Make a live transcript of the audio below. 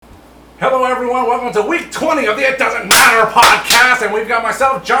Hello everyone, welcome to week 20 of the It Doesn't Matter podcast, and we've got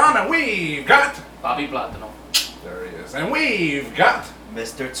myself, John, and we've got... Bobby Platino. There he is. And we've got...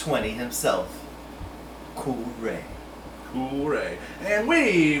 Mr. 20 himself, Cool Ray. Cool Ray. And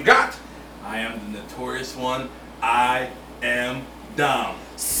we've got... I am the notorious one. I am Dom.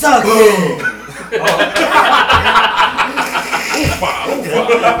 Suck it!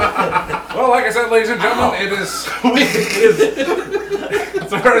 Well, like I said, ladies and gentlemen, it is...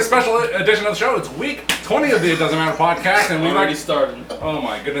 It's a very special edition of the show. It's week 20 of the It Doesn't Matter podcast, and we Already started. Oh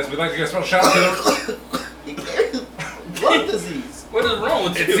my goodness, we'd like to give a special shout out to the... Lung disease. What is wrong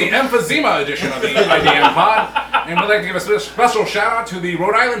with It's you? the emphysema edition of the IDM pod, and we'd like to give a special shout out to the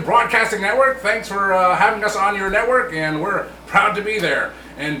Rhode Island Broadcasting Network. Thanks for having us on your network, and we're proud to be there.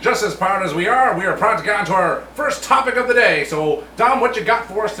 And just as proud as we are proud to get on to our first topic of the day. So, Dom, what you got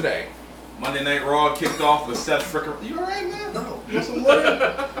for us today? Monday Night Raw kicked off with Seth Freakin. You alright, man? No. You want some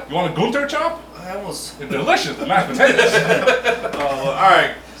water? You want a Gunter chop? I almost... They're delicious, the mashed potatoes.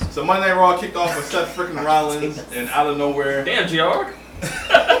 Alright. So Monday Night Raw kicked off with Seth Freakin Rollins, and out of nowhere... Damn, GR.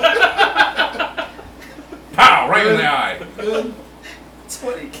 Pow, right in the eye. Good.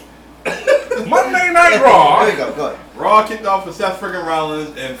 20. Monday Night Raw. There you go, go ahead. Raw kicked off with Seth Freakin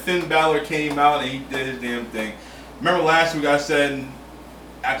Rollins, and Finn Balor came out and he did his damn thing. Remember last week I said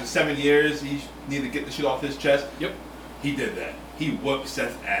after 7 years he needed to get the shit off his chest? Yep. He did that. He whooped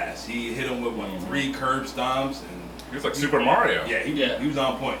Seth's ass. He hit him with 3 curb stomps, and He was like Super Mario. yeah, he was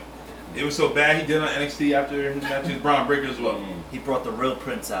on point. It was so bad he did on NXT after his match with Braun Breaker as well. He brought the real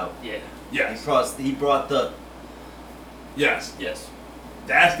Prince out. Yeah. Yes. He brought the... Yes. Yes.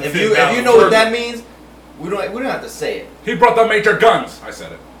 That's the If Finn you Balor know what version. that means, we don't have to say it. He brought the major guns. I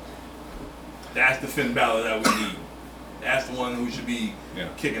said it. That's the Finn Balor that we need. That's the one who should be Yeah.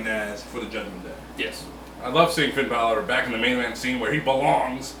 kicking ass for the Judgment Day. Yes. I love seeing Finn Balor back in the main event scene where he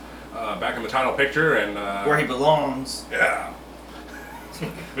belongs, back in the title picture, and Where he belongs. yeah.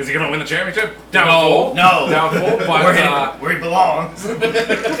 Is he gonna win the championship? Doubtful. No. Doubtful. But Where he belongs.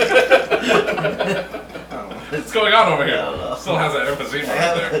 what's going on over I don't know. here? Still has that emphysema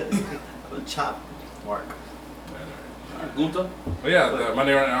right there. The chop mark. Gunta. But yeah, the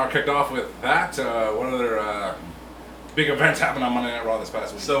Monday Night Raw kicked off with that. One of their big events happened on Monday Night Raw this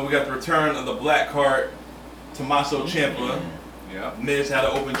past week. So we got the return of the black card, Tommaso Ciampa. Yeah. Miz had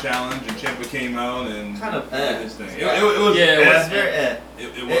an open challenge, and Ciampa came out and Kind of, did his thing. It Yeah. was Yeah, it That's was. very...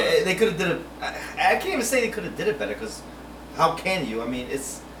 It was. They could have did it... I can't even say they could have did it better, because how can you? I mean,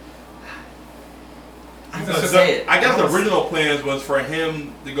 it's... I don't know how to say it. I guess the original plans was for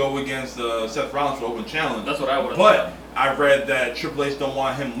him to go against Seth Rollins for the open challenge. That's what I would have But done. I read that Triple H don't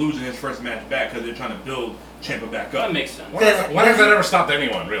want him losing his first match back because they're trying to build Ciampa back up. That makes sense. When has that ever stopped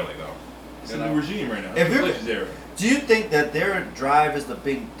anyone, really, though? It's a new regime right now. If Triple you're- H's era. Do you think that their drive is the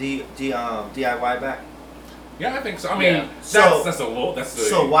big DIY back? Yeah, I think so. I mean, Yeah. that's the low. That's the.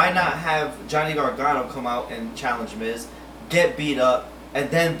 So why not have Johnny Gargano come out and challenge Miz, get beat up,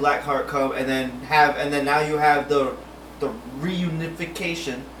 and then Blackheart come, and then now you have the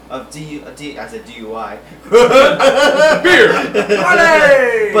reunification of I said DUI. beer?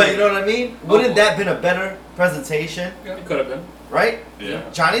 Money! But you know what I mean? Wouldn't that been a better presentation, It could have been. right? Yeah.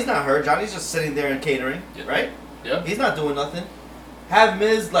 Johnny's not hurt. Johnny's just sitting there and catering, Yeah. right? Yeah. He's not doing nothing. Have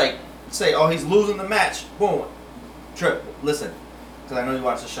Miz say, oh, he's losing the match. Boom. Trip. Listen, because I know you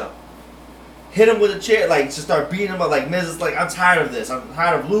watch the show. Hit him with a chair, just start beating him up. Like Miz is like, I'm tired of this. I'm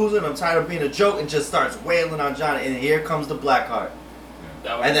tired of losing. I'm tired of being a joke, and just starts wailing on Johnny. And here comes the Blackheart,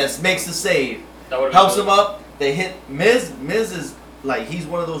 and then makes the save, helps him up. They hit Miz. Miz is like, he's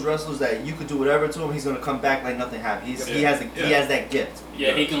one of those wrestlers that you could do whatever to him, he's gonna come back like nothing happened. He has that gift.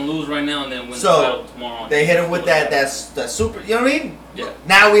 Yeah, he can lose right now and then win So, the title tomorrow. They hit him with that super, you know what I mean? Yeah.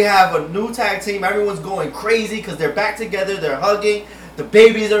 Now we have a new tag team. Everyone's going crazy because they're back together. They're hugging. The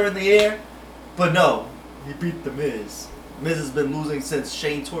babies are in the air. But no, he beat the Miz. Miz has been losing since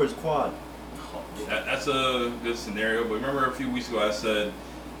Shane tore his quad. That's a good scenario. But remember a few weeks ago I said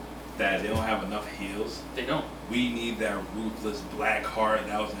that they don't have enough heels. They don't. We need that ruthless black heart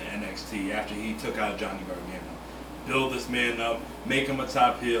that was in NXT after he took out Johnny Gargano. Build this man up, make him a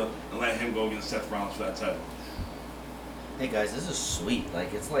top heel, and let him go against Seth Rollins for that title. Hey guys, this is sweet.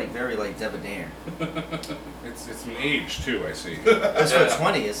 It's very debonair. It's an age too. I see. It's Yeah. for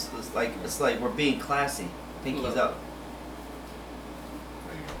 20. It's like we're being classy. Pinkies Love up.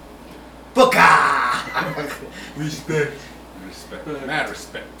 There you go. Booka! Respect. Respect. Mad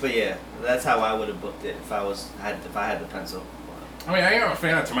respect. But yeah, that's how I would have booked it if I had the pencil. I mean, I am a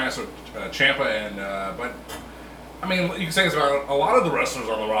fan of Tommaso Ciampa, and but I mean, you can say this about a lot of the wrestlers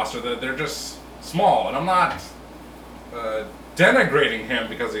on the roster that they're just small, and I'm not denigrating him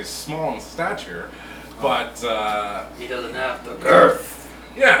because he's small in stature, but He doesn't have the girth.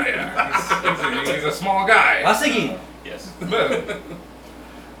 yeah, he's a small guy. Asigi. Yes.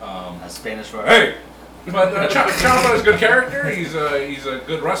 That's Spanish for Hey, but Ciampa is a good character. He's a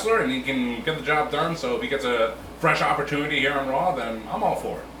good wrestler, and he can get the job done. So if he gets a fresh opportunity here on Raw, then I'm all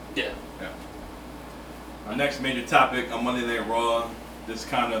for it. Yeah. Our next major topic on Monday Night Raw, just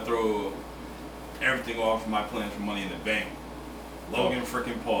kind of throw everything off my plans for Money in the Bank. Logan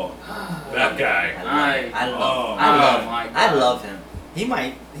freaking Paul. That guy. I love him.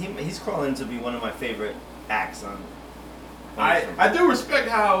 He's crawling to be one of my favorite acts on. I do respect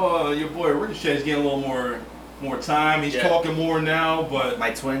how your boy Ricochet is getting a little more time. He's talking more now, but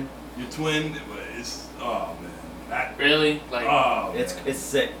my twin. Your twin, it's man. Really? Like it's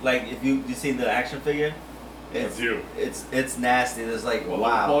sick. Like if you seen the action figure, it's nasty. There's like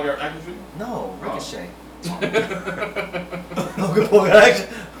wow. Paul got action figure? No, Ricochet. Logan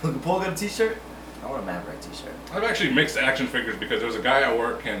Paul got a t-shirt? I want a Maverick t-shirt. I've actually mixed action figures because there was a guy at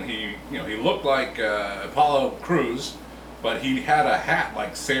work and he looked like Apollo Crews, but he had a hat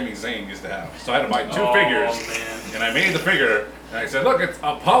like Sami Zayn used to have. So I had to buy two figures, and I made the figure, and I said, look, it's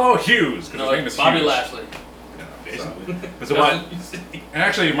Apollo Hughes, because his name is Bobby Hughes. Lashley. So and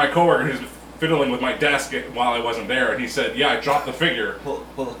actually, my coworker who's fiddling with my desk while I wasn't there, and he said, yeah, I dropped the figure.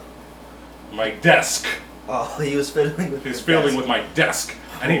 My desk. Oh, he was fiddling with. He was fiddling with my desk,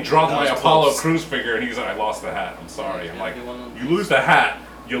 and he dropped my Apollo Crews figure, and he said, "I lost the hat. I'm sorry." I'm like, "You lose the hat,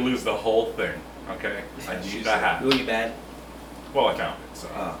 you lose the whole thing." Okay, I need the hat. Really bad. Well, I found it, so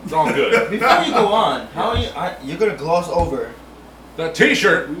it's all good. Before you go on, how are you? You're gonna gloss over the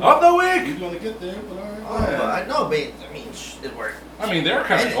T-shirt of the week. You're gonna get there, but all right. I know, but I mean, it worked. I mean, they're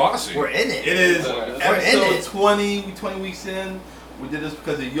kind of glossy. We're in it. It is episode 20. 20 weeks in. We did this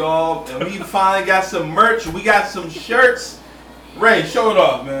because of y'all, and we finally got some merch. We got some shirts. Ray, show it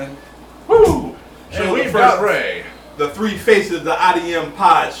off, man. Woo! Show And it we've first. got Ray. The three faces of the IDM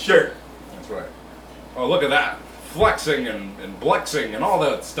Pod shirt. That's right. Oh, look at that. Flexing and blexing and all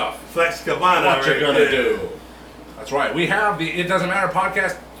that stuff. Flex Cabana. What you gonna do? That's right. We have the It Doesn't Matter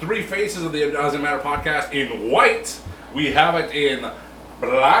podcast, three faces of the It Doesn't Matter podcast in white. We have it in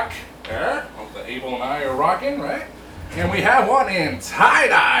black. The Abel and I are rocking, right? And we have one in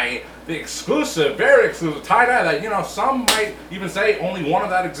tie-dye, the exclusive, very exclusive tie-dye that, some might even say only one of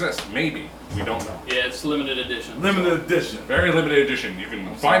that exists. Maybe. We don't know. Yeah, it's limited edition. Limited edition. Very limited edition. You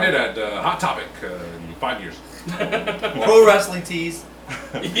can find it at Hot Topic in 5 years. Pro Wrestling Tees.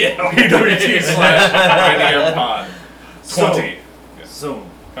 Yeah. PWT/IDM Pod 20. Soon.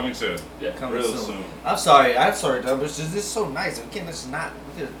 Coming soon. Yeah. Coming Real soon. soon. I'm sorry, Dub. This is so nice. We can't just not.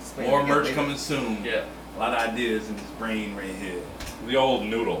 We could explain More it merch later. coming soon. Yeah. A lot of ideas in this brain right here. The old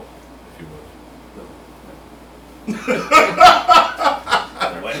noodle, if you would.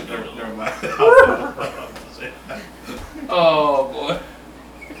 Never mind. Oh boy.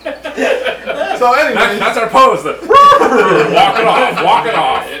 So anyway, That's our pose. Walk it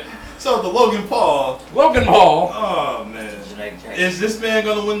off. So the Logan Paul. Logan Paul. Oh man. Is this man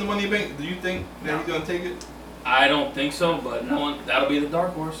gonna win the Money in the Bank? Do you think that he's gonna take it? I don't think so, but that'll be the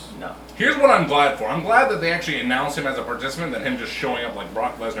dark horse. No. Here's what I'm glad for. I'm glad that they actually announced him as a participant than him just showing up like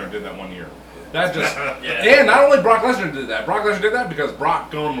Brock Lesnar did that one year. That just And not only Brock Lesnar did that. Brock Lesnar did that because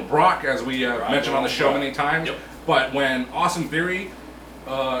Brock going to Brock, as we mentioned on the show many times. Yep. But when Austin Theory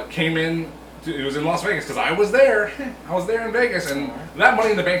came in, it was in Las Vegas because I was there. I was there in Vegas, and that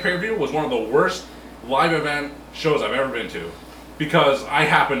Money in the Bank pay-per-view was one of the worst live event shows I've ever been to because I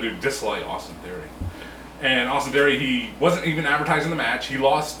happen to dislike Austin Theory. And Austin Theory, he wasn't even advertising the match. He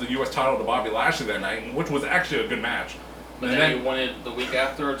lost the U.S. title to Bobby Lashley that night, which was actually a good match. But then he won it the week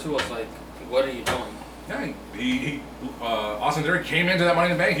after or two. I was like, what are you doing? Yeah, Austin Theory came into that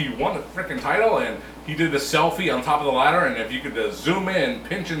Money in the Bank. He won the freaking title, and he did the selfie on top of the ladder. And if you could zoom in,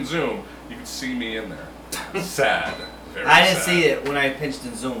 pinch and zoom, you could see me in there. Sad. Very I didn't sad. see it when I pinched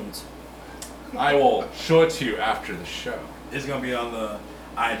and zoomed. I will show it to you after the show. It's gonna be on the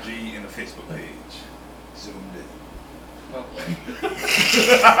IG and the Facebook page. Zoomed in. Okay.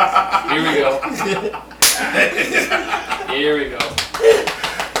 Here we go. Here we go.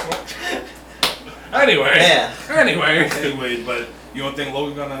 Anyway. Anyway, but you don't think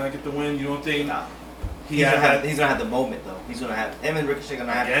Logan's gonna get the win? You don't think? No. He's He's gonna have the moment though. He's gonna have him and Ricochet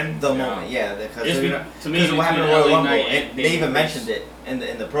gonna have Again? the Yeah. moment. Yeah, because To me, what happened to between Royal LA Rumble, Knight and and they even Damien mentioned Priest. it in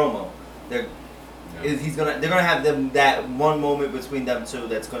the promo. They're gonna have them that one moment between them two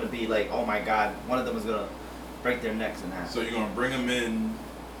that's gonna be like, oh my god, one of them is gonna break their necks in half. So you're gonna bring him in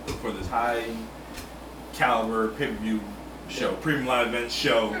for this high caliber pay-per-view show, premium live event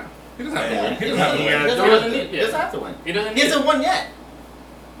show. He doesn't have to Yeah, win. He doesn't have to he win. doesn't have to win. He doesn't He hasn't won yet.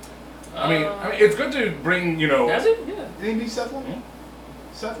 I mean, it's good to bring, Has he? Yeah. Did he beat Seth one?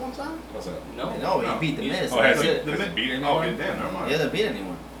 Seth one time? What's that? No. No, he beat the Miz. Oh, has That's he? it. Has he beat Oh, anyone? okay, damn, never mind. He hasn't beat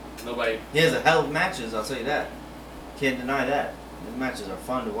anyone. Nobody. He has a hell of matches, I'll tell you that. Can't deny that. His matches are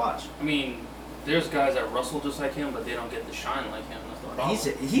fun to watch. I mean, there's guys that wrestle just like him, but they don't get the shine like him. That's the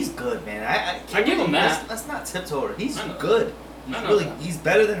problem. He's good, man. I give him that. Let's not tiptoe. He's I know. good. He's I know really that. he's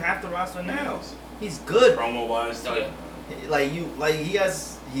better than half the roster now. Yes. He's good. Promo wise. Oh, yeah.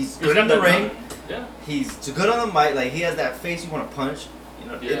 He's good in the got that ring. time. Yeah. He's good on the mic. Like he has that face you want to punch. You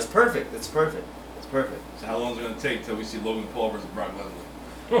know, Yeah. it's perfect. It's perfect. It's perfect. So how long is it going to take till we see Logan Paul versus Brock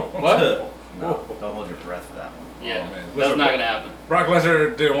Lesnar? What? No, don't hold your breath for that one. Yeah. Oh, man. That's Listen, not gonna happen. Brock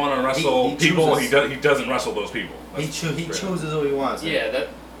Lesnar didn't want to wrestle He people. chooses. He doesn't wrestle those people. He That's straight chooses who he wants. Yeah, that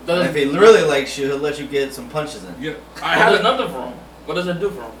And doesn't. if he really likes you, he'll let you get some punches in. up. Yeah, I Well, have there's nothing for him. What does it do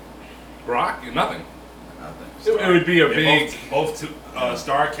for him? Brock. Nothing. Nothing. It would be a big. both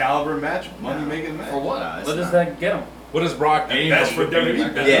star caliber match, money making match. For what? Nah, it's What does not. that get him? What does Brock And gain that's from for beating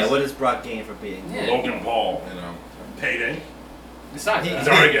WWE that guy? Yeah, what does Brock gain for being? Yeah. Logan Paul. You know. Payday. Besides He's that,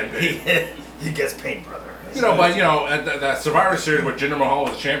 already getting paid. he gets paid, brother. But at that Survivor Series where Jinder Mahal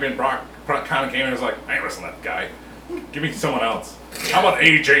was champion, Brock kind of came in and was like, I ain't wrestling that guy. Give me someone else. How about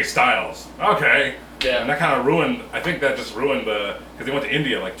AJ Styles? Okay. Yeah. And that kind of ruined, I think that just ruined because he went to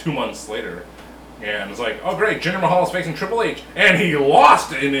India like 2 months later. And it was like, oh great, Jinder Mahal is facing Triple H. And he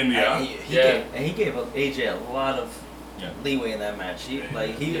lost in India. And he gave AJ a lot of leeway in that match. He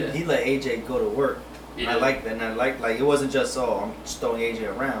let AJ go to work. He I did. like that. And I like it wasn't just I'm just throwing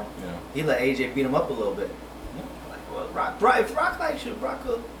AJ around. Yeah. He let AJ beat him up a little bit. Like, well, if Brock likes you, Brock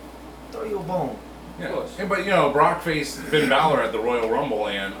could throw you a bone. Yeah. Of course. And, but Brock faced Finn Balor at the Royal Rumble,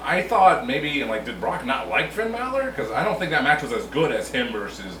 and I thought maybe, and did Brock not like Finn Balor? Because I don't think that match was as good as him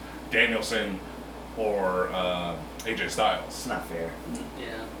versus Danielson or AJ Styles. It's not fair. yeah.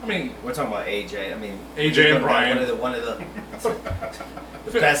 I mean, We're talking about AJ. I mean, AJ and Bryan. one of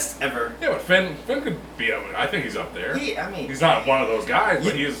the best ever. Yeah, but Finn could be up. I think he's up there. I mean, He's not one of those guys,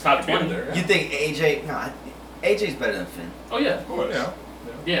 but You- he's top top 20 20. there. You think AJ? No, AJ's better than Finn. Oh yeah. Of course. Yeah.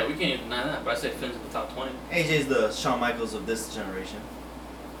 Yeah, we can't even deny that. But I say Finn's in the top 20. AJ's the Shawn Michaels of this generation.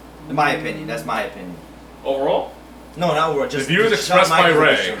 In my opinion, that's my opinion. Overall, No, not we're just The views just Shawn expressed by Michaels of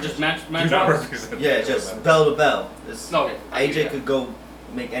this Ray. generation. just match Do not wise. represent. Yeah, just bell to bell. It's, No, okay. I give you AJ that. could go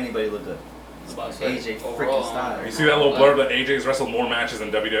make anybody look good. I was about to say, AJ freaking overall, style. You see that little blurb that AJ's wrestled more matches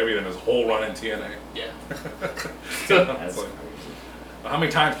in WWE than his whole run in TNA? Yeah. That's It's like, crazy. how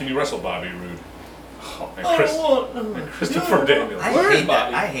many times can you wrestle Bobby Roode? And I Chris, don't want none. and Christopher Daniels.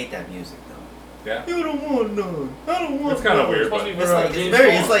 I hate that music though. Yeah? You don't want none. I don't want. It's kind of none. weird, Supposed but to be It's for, like it's James very.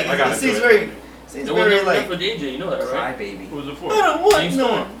 Storm. It's like I gotta it seems do it. very. Seems It wasn't very even meant like for DJ, you know that, right? crybaby. Who was it I for? don't want James none.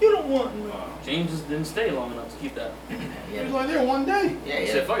 Storm. You don't want none. James just didn't stay long enough to keep that. He was Yeah, like there one day. yeah, He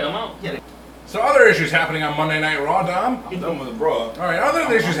yeah. said, fuck it, I'm out. So other issues happening on Monday Night Raw, Dom? I'm done with the bra. All right, other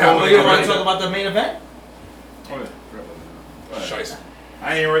issues Oh, happening you on want to Monday talk about the main event? Oh, yeah. Go ahead. Shice.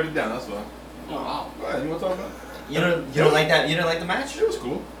 I ain't write it down, that's why. Oh, wow. Go ahead, you want to talk about it? You don't like that? You didn't like the match? It was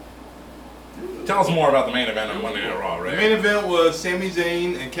cool. Tell us more about the main event on Monday Night Raw, The Ray. main event was Sami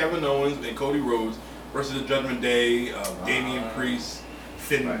Zayn and Kevin Owens and Cody Rhodes versus the Judgment Day of Damien Priest,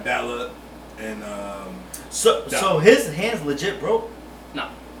 Finn Right. Balor, and So his hands legit broke. No.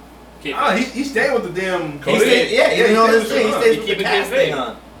 Keep he stayed with the damn Cody? He stayed, yeah, even on this with thing, he the- stays You with keep the it cast kayfabe. thing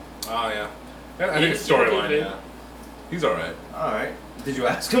on. Oh, yeah. I He think is it's storyline, super yeah. He's all right. All right. Did you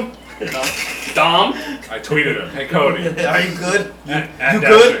ask him? No. Dom? I tweeted him, hey, Cody. Are you good? At You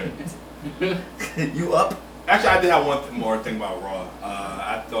Dashing. good? You up? Actually, I did have one more thing about Raw.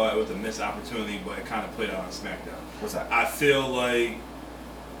 I thought it was a missed opportunity, but it kind of played out on SmackDown. What's that? I feel like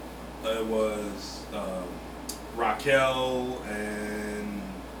it was Raquel and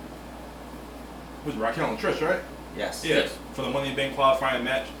was it Raquel and Trish, right? Yes. Yeah, Yes. for the Money in the Bank qualifying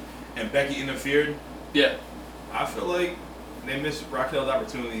match, and Becky interfered. Yeah. I feel like they missed Raquel's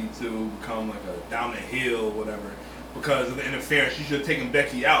opportunity to become like a down the hill, whatever, because of the interference. She should have taken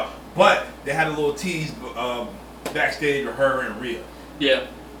Becky out, but they had a little tease backstage with her and Rhea. Yeah.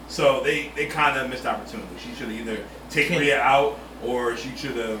 So they kind of missed opportunity. She should have either taken Can- Rhea out or she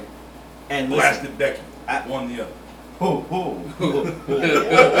should have And blasted Becky. I- One or the other.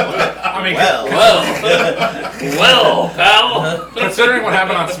 I mean, Well. Well, pal. considering what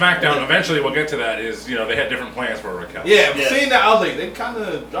happened on SmackDown, eventually we'll get to that, is, they had different plans for Raquel. Yeah, but Yeah. seeing that, I was like, they kind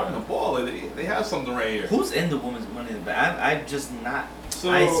of dropping the ball. Like, they have something right here. Who's in the women's Money in the Bank? I'm just not.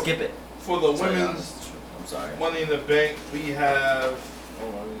 So I skip it. for the Sorry, women's I'm sorry. Money in the Bank, we have.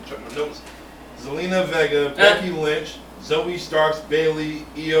 Hold on, let me check my notes. Zelina Vega, Becky Lynch, Zoe Starks, Bailey,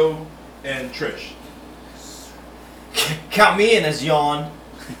 Io, and Trish. Count me in as yawn.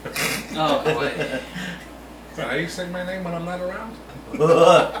 Oh boy. Is that how you say my name when I'm not around?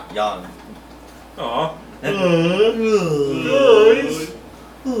 Yawn. Aw.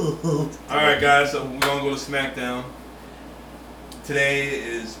 Alright, guys, so we're going to go to SmackDown. Today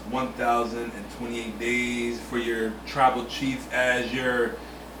is 1,028 days for your tribal chief as your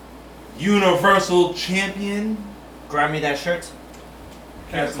Universal Champion. Grab me that shirt.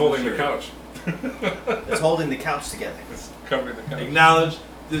 It's holding the couch. It's holding the couch together. It's covering the couch. Acknowledge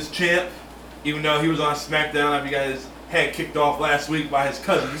this champ, even though he was on SmackDown after he got his head kicked off last week by his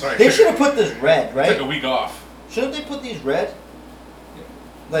cousins. Sorry. They should have put this red, right? Took a week off. Shouldn't they put these red?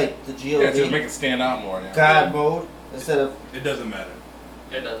 Like the GOD? Yeah, to make it stand out more. Yeah. God mode instead of. It doesn't matter.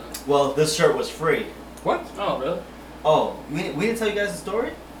 It doesn't. Well, this shirt was free. What? Oh really? Oh, we didn't tell you guys the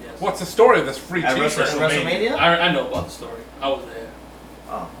story? Yes. What's the story of this free At t-shirt? WrestleMania? I know about the story. I was there.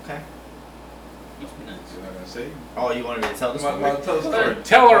 Oh, okay. Must be nice. You're not going to say? Oh, you wanted me to tell the Come story? on, tell the story.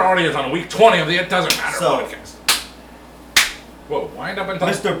 Tell our audience on week 20 of the It Doesn't Matter So- podcast. Whoa, wind up and talk.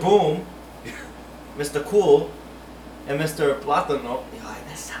 Mr. Boom, Mr. Cool, and Mr. Platano. Yeah,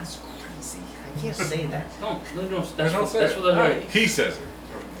 that sounds crazy. I can't say that. No, that's Don't what, say that's it. what I heard. He says it.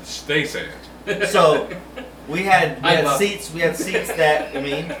 They say it. So we had I love- seats. We had seats that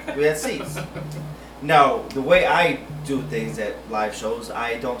we had seats. Now the way I do things at live shows,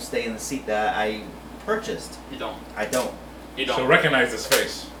 I don't stay in the seat that I purchased. You don't. I don't. You don't. So recognize his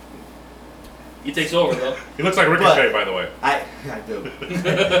face. He takes over though. He looks like Ricochet, by the way. I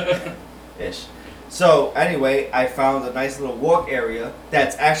do. Ish. So anyway, I found a nice little walk area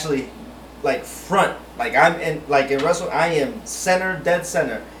that's actually like front. Like I'm in wrestling, I am center, dead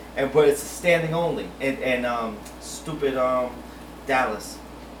center, but it's standing only. And stupid Dallas.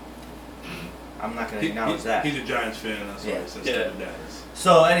 I'm not gonna acknowledge that. He's a Giants fan, that's why Yeah. he says Yeah. stupid Dallas.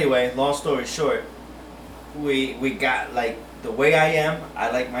 So anyway, long story short, we got like the way I am.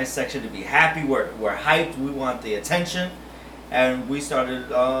 I like my section to be happy. We're hyped. We want the attention, and we started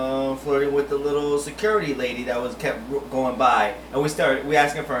flirting with the little security lady that was kept going by, and we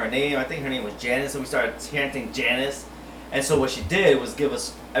asked her for her name. I think her name was Janice, and we started chanting Janice. And so what she did was give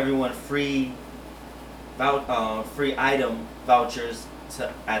us everyone free item vouchers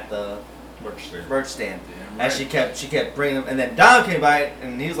at the merch stand. Damn And she kept bringing them, and then Don came by,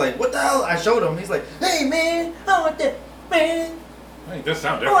 and he was like, "What the hell?" I showed him. He's like, "Hey man, I want that, man. Hey, it does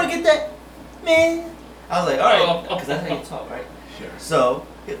sound I want different. to get that, man." I was like, "All right," Oh. because that's how you talk, right? Sure. So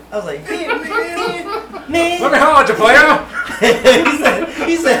I was like, "Hey man, man." Let me holler at you, player.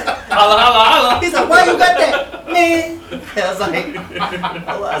 he said, Holla, holla, holla. he's like, "Why you got that, man?" And I was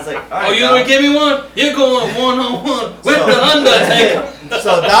like, "All right." Oh, you Don." gonna give me one? You're going one-on-one with So- the Undertaker.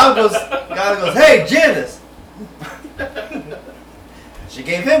 So Don goes, "Hey, Janice." She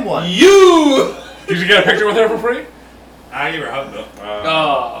gave him one. You. Did you get a picture with her for free? I gave her a hug though.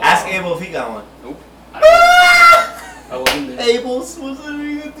 Oh. Ask Abel if he got one. Nope. I wasn't there. Abel's was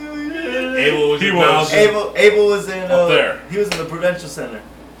in Abel was He your was. pal. Abel was in Up there. He was in the Prudential Center.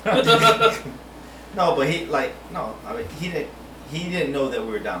 No, but I mean he didn't know that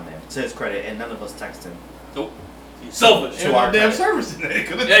we were down there, to his credit, and none of us texted him. Nope. You selfish. To And our our damn credit. service today.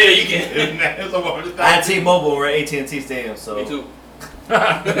 Yeah, you can. It's over 100,000. At T-Mobile, we're at AT&T Stadium, so Me too.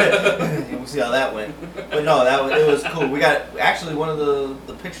 we'll see how that went. But no, it was cool. We got actually one of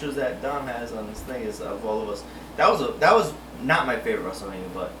the pictures that Dom has on his thing is of all of us. That was not my favorite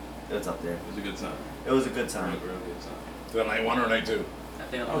WrestleMania, but it was up there. It was a good time. It was a good time. Real good time. Is that night one or night two? I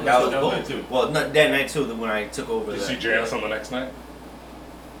think Oh, I'm That was That was both. night two. Well, not that night too. When I took over. Did you the- see Janice on the next night?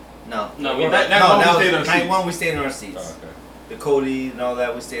 No. No, Well, that- No, one we that stayed in our was night seats. one. We stayed in our seats. Oh, okay. The Cody and all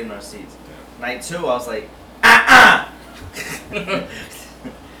that, we stayed in our seats. Yeah. Night two, I was like,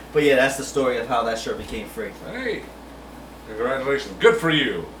 But yeah, that's the story of how that shirt became free. Hey, congratulations. Good for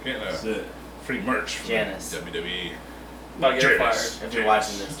you. Getting That's a it. free merch from Janice. WWE. about to get Janice. fired. If you're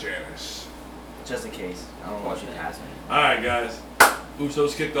watching this. Janice. Just in case. I don't want you to pass me. Alright, guys.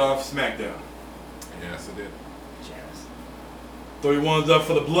 Usos kicked off SmackDown. Yes, it did. Janice. Throw your ones up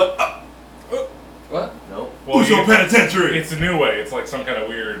for the blood. What? Nope. Well, Uso you- Penitentiary. it's a new way. It's like some kind of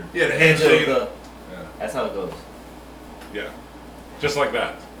weird. Yeah, the handshake. Yeah. That's how it goes. Yeah. Just like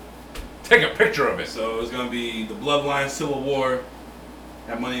that. Take a picture of it. So it's gonna be the Bloodline Civil War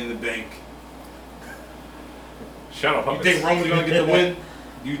at Money in the Bank. Shadow You puppets. think Roman's gonna get the win?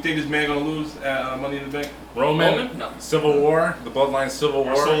 Do you think this man gonna lose at Money in the Bank? Roman? Roman? No. Civil War? The Bloodline Civil Or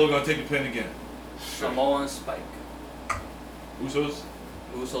War? Solo gonna take the pin again? Samoa and Spike. Usos?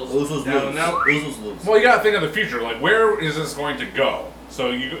 Usos. Usos Down and lose. out. Usos lose. Well, you gotta think of the future. Like, where is this going to go? So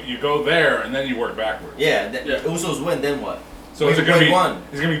you go there and then you work backwards. Yeah, Usos win, then what? So is it gonna be one?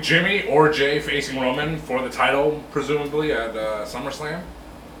 Is it gonna be Jimmy or Jay facing Roman for the title, presumably at SummerSlam?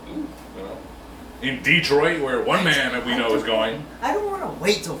 Ooh. You know, in Detroit, where one man we know is going. I don't want to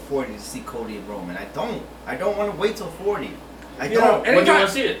wait till 40 to see Cody and Roman. I don't want to wait till 40. I You know, don't. When do you want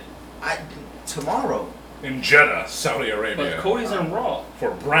to see it? Tomorrow. In Jeddah, Saudi Arabia. But Cody's on Raw.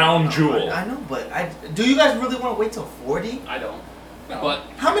 For Brown Jewel. I know, but do you guys really want to wait till 40? I don't. No. But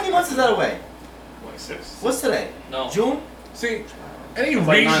How many months is that away? Like 6. What's today? no. June? See, any It's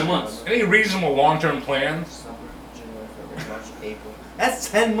like 9 reason, months. any reasonable long-term plan. December, January, February, March, April. That's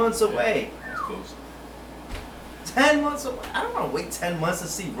 10 months away. That's close. 10 months away. I don't want to wait 10 months to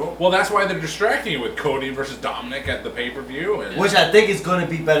see Roman. Well, that's why they're distracting you with Cody versus Dominic at the pay-per-view. And Which I think is going to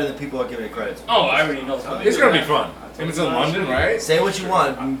be better than people are giving it credit to. Oh, I already know it's gonna be. it's gonna be good. fun. And it's in London, right? Say what you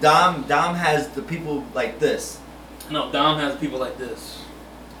want. Dom has the people like this. No, Dom has people like this.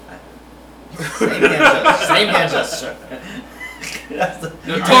 Same hand gesture. That's the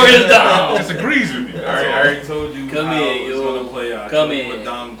Notorious Dom. Disagrees with you. I already told you Come how here, it's yo. going to play out. I Come told you here. what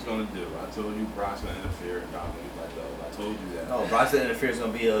Dom's going to do. I told you Brock's going to interfere and Dom going to be like, oh, I told you that. No, Bronson interference is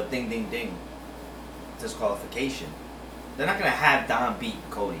going to be a ding, ding, ding. Disqualification. They're not going to have Dom beat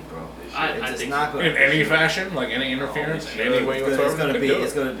Cody, bro. I It's just think not so. going In any fashion, like any interference, Oh, in any way whatsoever. It's going to they be. could do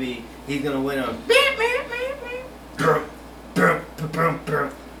It's it. going to be. He's going to win a.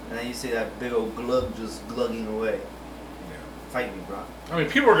 And then you see that big old glug just glugging away. Yeah. Fight me, bro. I mean,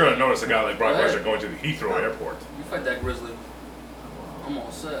 people are going to notice a guy like Brock Right. Lesnar going to the Heathrow Airport. You fight that Grizzly. I'm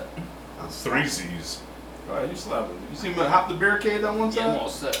all set. Three C's. Go ahead, you slap him. You see him hop the barricade on one Yeah, I'm side? all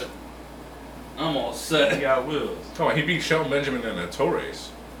set. I'm all He set. got wheels. Oh, he beat Shelton Benjamin in a tow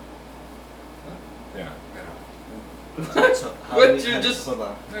race. Yeah. So What you just- hold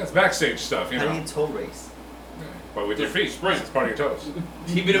on. That's backstage stuff, you How do know. you tow race? But with your feet. Sprint. It's part of your toes.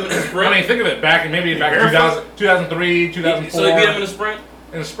 He beat him in a I sprint. mean, think of it back in 2003, 2004. So he beat him in a sprint.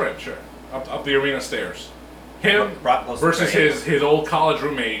 In a sprint, sure. Up the arena stairs. Him Brock Lesnar versus right? his old college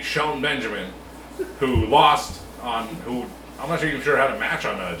roommate, Shelton Benjamin, who lost who I'm not even sure had a match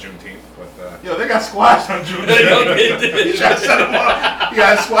on Juneteenth, but Yo, they got squashed on Juneteenth. They You try to set him up. He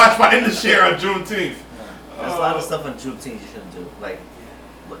got squashed by in the share on Juneteenth. There's a lot of stuff on Juneteenth you shouldn't do. Like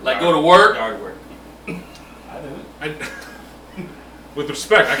go to work. Yard work. I didn't. with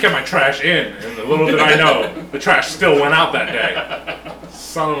respect, I kept my trash in, and little did I know, the trash still went out that day.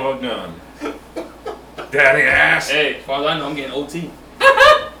 Son of a gun. Daddy ass. Hey, as far as I know, I'm getting OT.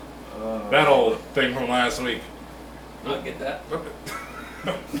 That old thing from last week. I get that.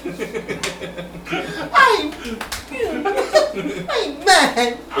 I'm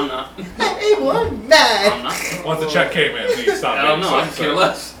mad. I'm not. I'm mad. I'm not. Once the check came in, he stopped I don't being know. I so care upset.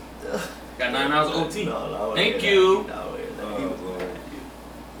 less. Got 9 hours OT. No, Thank you. Lord.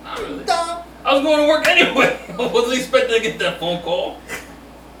 Not really. Dumb. I was going to work anyway. I wasn't expecting to get that phone call.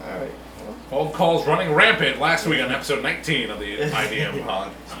 Alright. Phone calls running rampant last week on episode 19 of the IDM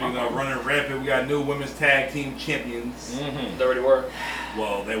pod. Speaking of running rampant, we got new women's tag team champions. Mm-hmm. They already were.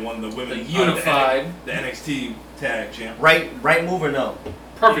 Well, they won the women The unified. the NXT tag champ. Right move or no?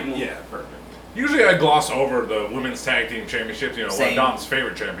 Perfect move. Yeah, perfect. Usually I gloss over the women's tag team championships, one of Same. Dom's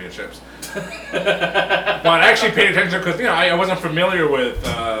favorite championships. But I actually paid attention because, I wasn't familiar with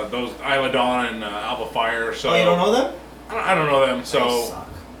those Isla Dawn and Alpha Fire, so... Oh, you don't know them? I don't know them, They so... suck.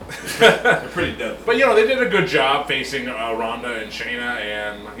 They're pretty deadly. But, they did a good job facing Ronda and Shayna,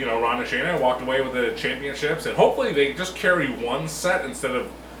 and, Ronda and Shayna walked away with the championships, and hopefully they just carry one set instead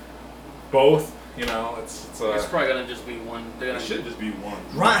of both, it's It's probably gonna just be one. They're It gonna should just be one.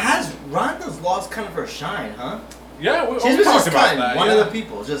 Ronda's lost kind of her shine, huh? Yeah, we She's talked just about kind that. one yeah. of the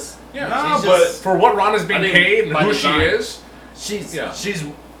people. Just Yeah, Nah, she's but just, for what Ronda's being I think paid and by who design. she is. she's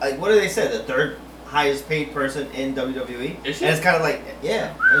like, what do they say? The third highest paid person in WWE. Is she? And it's kind of like,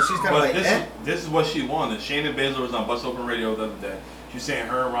 yeah, and she's kind of But like, this is what she wanted. Shayna Baszler was on Bus Open Radio the other day. She was saying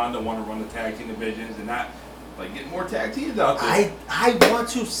her and Ronda want to run the tag team divisions and not get more tag teams out there. I want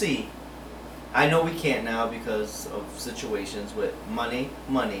to see. I know we can't now because of situations with money.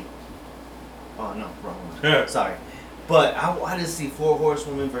 Oh no, wrong one. Sorry. But I wanted to see 4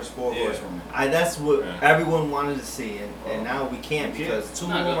 horsewomen versus 4 Yeah. horsewomen. That's what Yeah. everyone wanted to see, and now we can't We because can't. 2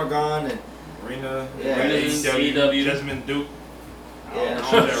 Not of them good. are gone, and Rena, Yeah, it's AEW, CW. Jessamine Duke. I don't yeah,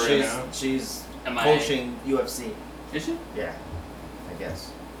 know that right she's now. she's MIA. coaching UFC. Is she? Yeah, I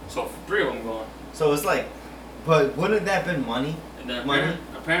guess. So 3 of them going. So it's like, but wouldn't that been money? And then Money?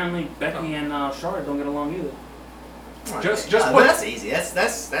 apparently Becky and Charlotte don't get along either. Just but what- that's easy. That's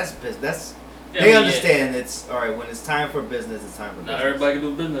business. Yeah, They I mean, understand it's all right when it's time for business. It's time for Yeah. business. Not everybody can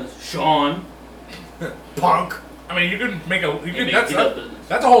do business. Sean. Punk. I mean, you could make a. You could, He that's does business.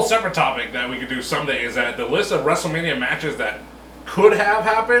 a whole separate topic that we could do someday. Is that the list of WrestleMania matches that could have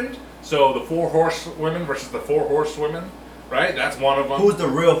happened? So the 4 horsewomen versus the 4 horsewomen, right? That's one of them. Who's the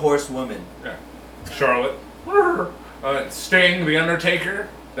real horsewoman? Yeah. Charlotte. Sting, The Undertaker.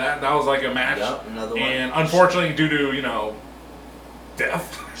 That was like a match. Yep, another one. And unfortunately, due to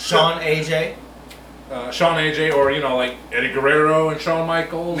death. Shawn AJ. Shawn AJ, or like Eddie Guerrero and Shawn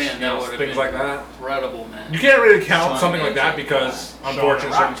Michaels, Man, that would have things been like that. incredible, man. You can't really count Shawn something and like that AJ. because Shawn unfortunate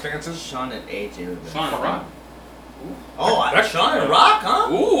and Rock. circumstances. Shawn and AJ. would've been Shawn and fun. Rock. Oh, Shawn and Rock,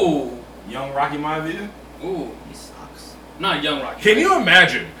 huh? Ooh. Young Rocky Maivia. Ooh. He sucks. Not Young Rocky. Can you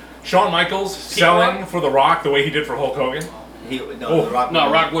imagine Shawn Michaels selling for The Rock the way he did for Hulk Hogan? Oh, Rock.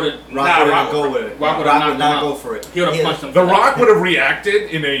 Rock would have. Rock wouldn't go with it. Rock would Rock have would not go for it. He would have punched him. The Rock would have reacted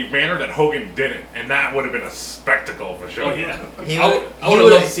in a manner that Hogan didn't, and that would have been a spectacle for sure. Oh, yeah. He I would- would he have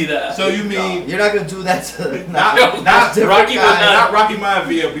would- loved to see that. So you mean You're not gonna do that to not different Rocky was guys. not Rocky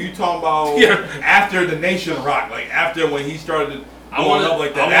Maivia, but you talking about Yeah. after the Nation Rock, like after when he started I going wanted- up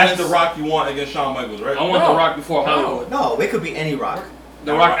like that. I That's wanted- the Rock you want against Shawn Michaels, right? I want No. The Rock before Hollywood. No, it could be any Rock.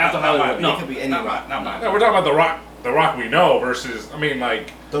 The Rock after Hollywood. It No. could be any not Rock. Not mine. No, we're talking about the Rock we know versus,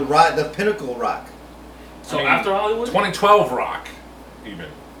 The Rock, the pinnacle Rock. So I mean, after Hollywood? 2012 Rock, even.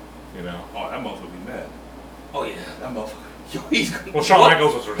 Oh, that motherfucker be mad. Oh yeah. That motherfucker. Yo, he's. Well, Shawn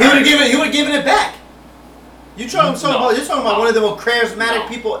Michaels was He would have retired. given. He would have given it back. You're talking about one of the most charismatic No.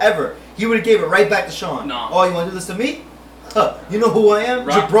 people ever. He would have gave it right back to Shawn. No. Oh, you want to do this to me? Huh. You know who I am?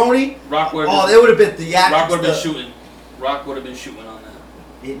 Rock- Jabroni. Rock would Oh, have they would have been the Rock would have been actors. shooting. Rock would have been shooting on that.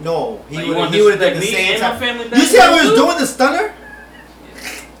 No, he Like, you would. want He would have this- done the like me same and my time. family You back see how he was too? doing the stunner?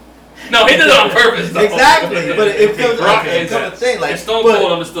 No, he did it on purpose. Though. Exactly, but it becomes Rock it is becomes a thing. Like and Stone but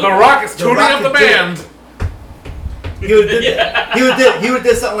Cold understood. The Rock is The tuning Rock up the could do it. band. He would did Yeah. he would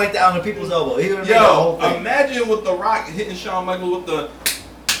did something like that on the people's elbow. He would have made the whole Yo, thing. imagine with The Rock hitting Shawn Michaels with the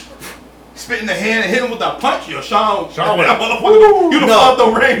spit in the hand and hit him with that punch. Yo, Shawn would've- that motherfucker, you'd have No. fought the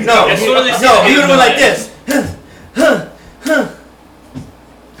ring. No, As soon as they no, said he would have been like this. this.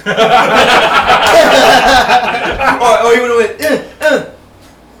 or he would have went.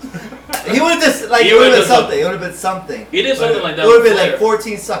 He would have just like He it would have would've been done something. It would have been something. He did something like that It would have with been like Flair.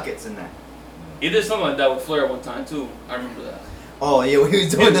 14 seconds in that. He did something like that with Flair one time too. I remember that. Oh yeah, when he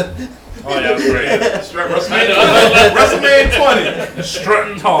was doing the Oh yeah, that's great. WrestleMania 20.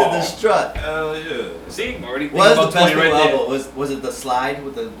 Strutting the tall. strut. Hell yeah. See, I'm already thinking What was about the best 20 right right there. elbow? Was it the slide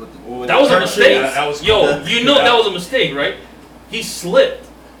with the That was a turn mistake. shit? That was Yo, cool. you know that was a mistake, right? He slipped.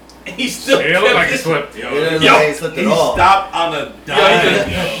 And he still It looked kept like he it. slipped. Yo, It didn't Yo, look like he slipped he at all. stopped on a dime.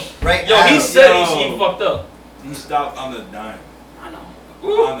 he Right. Yo, at he him. said Yo. he fucked up. He stopped on a dime. I know.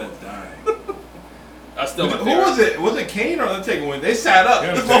 On a dime. I still Who was it? Was it Kane or Undertaker? When they sat up,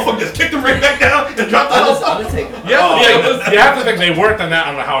 Yeah, this Undertaker. motherfucker just kicked the ring back down and dropped the whole Undertaker. You have to think they worked on that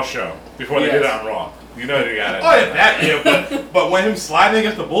on the house show before they did it Yes. on Raw. You know they got it. Oh yeah, but when him sliding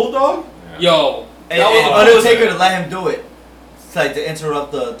against the Bulldog, Yo, And that was Undertaker to let him do it. It's like to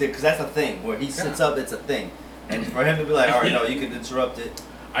interrupt because that's a thing where he sits up. It's a thing, and for him to be like, all right, no, you can interrupt it.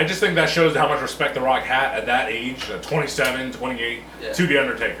 I just think that shows how much respect The Rock had at that age, 27, 28, Yeah. to The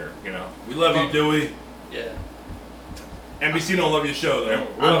Undertaker, we love you, Dewey. Yeah. NBC don't love your show though.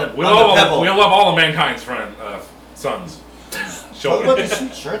 We on the pebble. love all of Mankind's sons. Talk Children. about the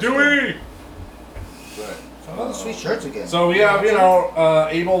sweet shirts. again. Dewey! Talk about the sweet shirts again. So we have,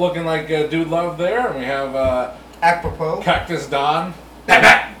 Abel looking like Dude Love there, and we have apropos. Cactus Don. Don.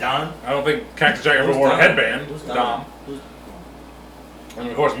 I don't think Cactus Jack ever Who's wore a Don? headband. Who's Dom. Don? Who's- And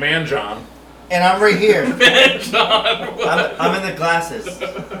of course, Man John. And I'm right here. John. I'm in the glasses.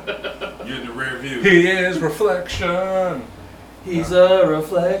 You're in the rear view. He is reflection. He's a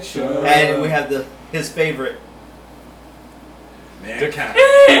reflection. And we have his favorite. Mankind.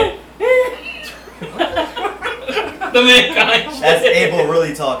 The mankind. That's Abel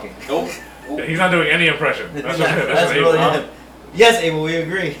really talking. Nope. He's not doing any impression. That's, That's Abel. really him. Yes, Abel, we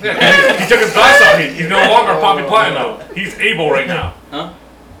agree. Yeah, he took his glass off. He's no longer Poppy Platinum. He's Abel right now. Huh?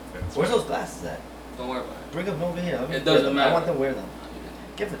 Where's those glasses at? Don't worry about it. Bring them over here. Let me It wear doesn't them. matter. I want them to wear them.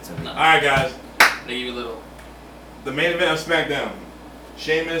 Give it to me. No. All right, guys. They give you a little. The main event of SmackDown: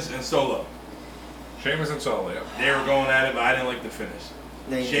 Sheamus and Solo. Sheamus and Solo, yeah. They were going at it, but I didn't like the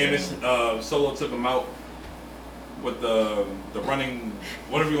finish. Sheamus, Solo took him out with the running,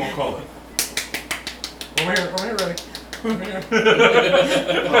 whatever you want to call it. Over here, ready.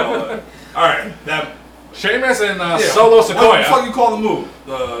 All right, that Sheamus and yeah. Solo What the fuck Sequoia. you call the move?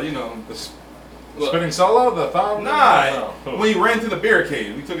 The Spinning Solo, the thumb? nah. No. When he ran through the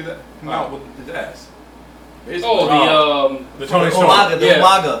barricade, we took him out with his ass. Basically. Oh, The the Tony Umaga, Storm. the Yeah.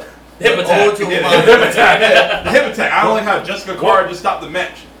 Umaga. Hip The attack. ode to Hip Umaga. attack. The hip attack. I don't like how Jessica Carr just stopped the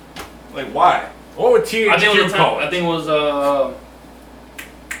match. Like, why? What would I think it THQ was call I it? think it was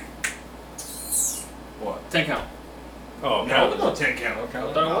What? 10 count. Oh, No, there's no 10 count. I thought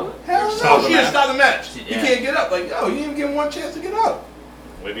it was. Hell Stop no, the she match. just stopped the match. Yeah. You can't get up. Like, yo, you didn't even give him one chance to get up.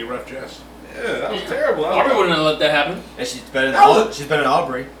 Lady Ref Jess. Yeah, that was Yeah. terrible. Aubrey wouldn't have let that happen. And she's better than That was- she's better than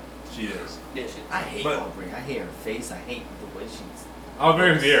Aubrey. She is. Yeah, shit. I hate But- Aubrey. I hate her face. I hate the way she's. I'll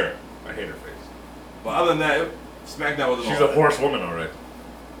agree with you. I hate her face. But other than that, SmackDown wasn't She's all a that. horse woman, alright.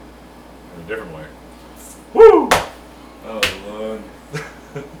 In a different way. Woo! Oh, Lord.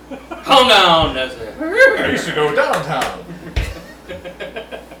 Calm down, that's it. I used to go downtown.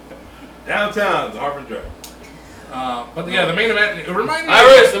 Downtown, the Harvard Drive. But yeah, the main event, it reminded me.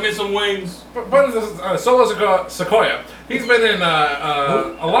 Iris, let me some wings. But Solo Sequoia, he's been in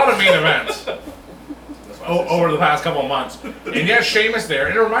a lot of main events That's why I said over the past couple of months. And yet Sheamus there.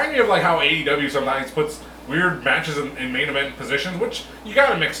 And it reminded me of like how AEW sometimes puts weird matches in main event positions, which you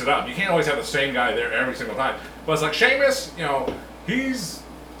gotta mix it up. You can't always have the same guy there every single time. But it's like Sheamus, you know, he's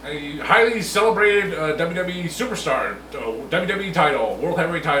a highly celebrated WWE superstar, WWE title, World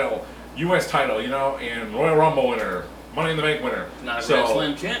Heavyweight title, US title, you know, and Royal Rumble winner, Money in the Bank winner. Not a Grand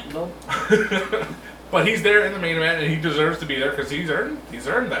Slam champ, though. But he's there in the main event, and he deserves to be there because he's earned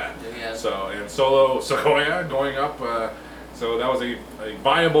that. Yeah. So and Solo Sequoia going up, so that was a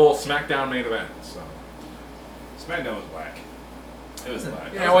viable SmackDown main event. So SmackDown was whack. It was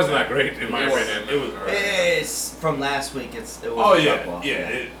whack. yeah, it wasn't that great in my It was- opinion. it was- It's from last week. It was. Oh, a yeah. drop-off.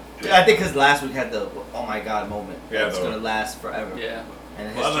 Yeah. I think because last week had the oh my god moment. Yeah, It's the- gonna last forever. Yeah. And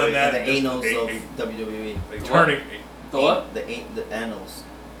the Well, other history, than that, and the just annals a- of WWE. a turning The what? The annals.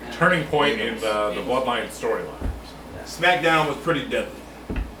 turning point in the Bloodline storyline. SmackDown was pretty deadly.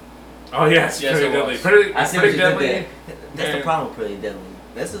 Oh yes, Yes, pretty it deadly, was. pretty I see what you did deadly. there. That's the And- problem with Pretty Deadly.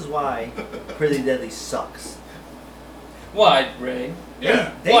 This is why Pretty Deadly sucks. Why, Ray?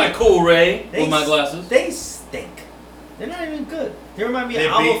 Yeah. They- Why, cool Ray? they With my s- glasses. They stink. They're not even good. They remind me They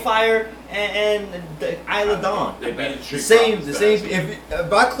of Alpha beat- Fire and the Isle of Dawn. They beat The Street same. Profits The same. fast.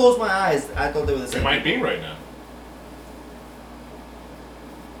 If I close my eyes, I thought they were the It same. might be right now.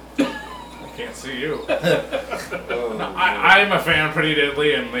 I can't see you. Oh, No, I'm a fan of Pretty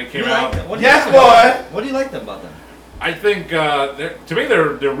Deadly, and they came out. What do you Yes, like about boy. them? What do you like them about them? I think to me they're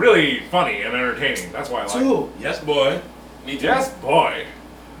really funny and entertaining. That's why I like them. Two. Yes, boy. Me too. Yes, boy.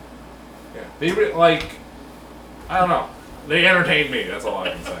 Yeah, they like. I don't know. They entertain me. That's all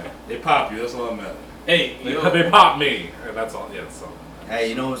I can say. They pop you. That's all that matters. Hey, They, you know, they pop me, and that's all. Yeah, that's all. Hey,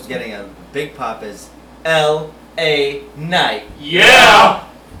 you know who's getting a big pop is L.A. Knight. yeah.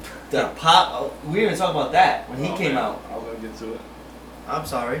 The pop. Oh, we didn't even talk about that when he Oh, came man. out. I was gonna get to it. I'm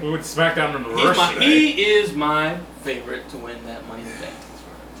sorry. We would SmackDown in reverse today. He is my favorite to win that Money in the Bank.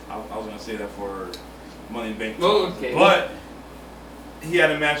 I was gonna say that for Money in the Bank. Well, okay. But he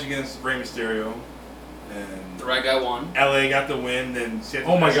had a match against Rey Mysterio, and The right guy won. LA got the win. Then Santos,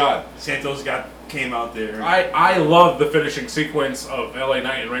 Oh my God. Santos came out there. I love the finishing sequence of LA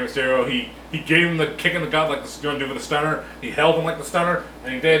Knight and Rey Mysterio. He gave him the kick in the gut like the going to do with the stunner. He held him like the stunner,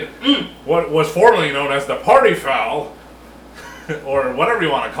 and he did what was formerly known as the party foul, or whatever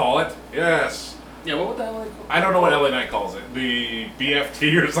you want to call it. Yes. Yeah, what would that like? I don't know what LA Knight calls it. The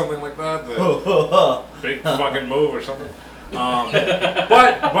BFT or something like that. The big fucking move or something.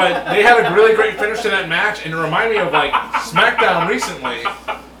 But they had a really great finish to that match, and it reminded me of like SmackDown recently.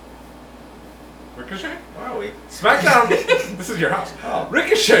 Ricochet? Where are we? SmackDown. This is your house. Oh.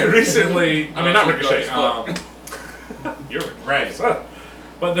 Ricochet recently. I mean, not Ricochet. Close, You're right.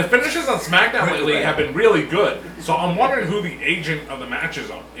 But the finishes on SmackDown lately have been really good. So I'm wondering who the agent of the matches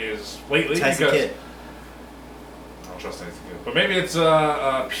is lately. Tyson because Kidd. I don't trust Tyson Kidd. But maybe it's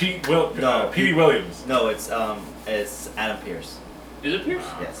Petey Pete- Williams. No, it's Adam Pearce. Is it Pierce?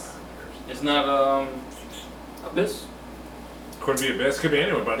 Yes. It's not Abyss. Could be Abyss. Could be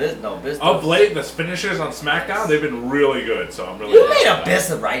anyone. But Biz. of late, the finishes on SmackDown they've been really good. So I'm really. You made excited. Abyss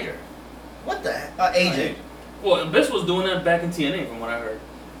a writer. What the agent? Well, Abyss was doing that back in TNA, from what I heard.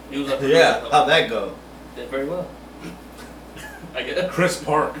 He was like, Yeah. How'd that go? Did very well. I guess. Chris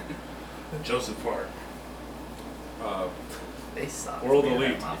Park. Joseph Park. They suck. World Main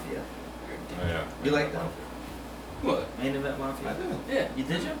Event Elite. Mafia. Oh, yeah. You like that? What? Main Event Mafia. I do. Yeah. You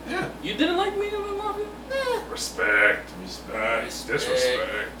did you? Yeah. You didn't like me in the Mafia? Respect. Respect.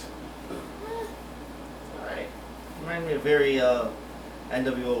 Disrespect. Alright. Remind me of very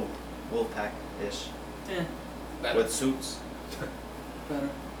NWO Wolfpack-ish. Yeah. Better. With suits. Better.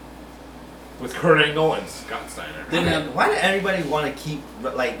 With Kurt Angle and Scott Steiner. Didn't have. Why did everybody want to keep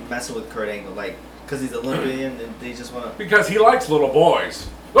like messing with Kurt Angle? Like, Because he's Olympian and they just want to. Because he likes little boys.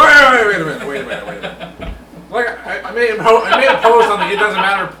 Wait a minute. Like I may have posed on the It Doesn't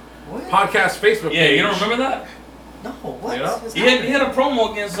Matter podcast Facebook page. Yeah, you don't remember that? No, what? You know? He had a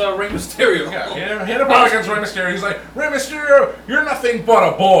promo against Rey Mysterio. Yeah, he had a promo against Rey Mysterio. He's like, Rey Mysterio, you're nothing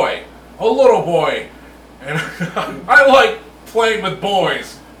but a boy. A little boy. And I like playing with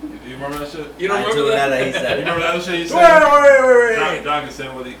boys. You remember that shit? You don't remember that? He said. You remember that shit he said? Wait. John can say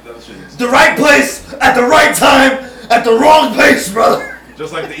what that shit is. The right place at the right time at the wrong place, brother.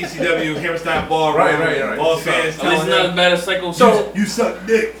 Just like the ECW Hammerstein Ball. Right. All fans At least not as bad as Psycho. So- you suck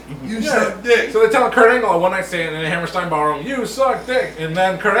dick. You suck dick. So they tell Kurt Angle at one night stand in a Hammerstein ballroom, you suck dick. And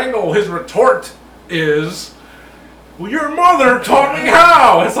then Kurt Angle, his retort is, well, your mother taught me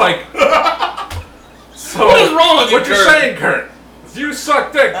how. It's like, so What is wrong with you, what you're Kurt? saying, Kurt, is you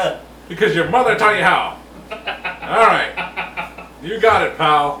suck dick because your mother taught you how. All right. You got it,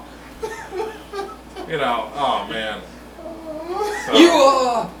 pal. You know, oh, man. So, You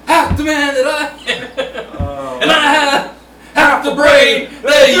are half the man that I am, and I have half the brain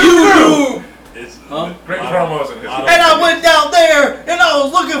that you do. It's great promos in his And I went down there and I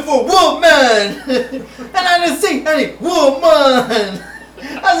was looking for woman. And I didn't see any woman.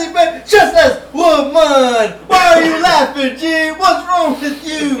 I see man just as woman. Why are you laughing, G? What's wrong with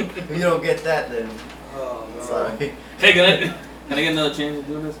you? If you don't get that, then sorry. Hey, can I get another chance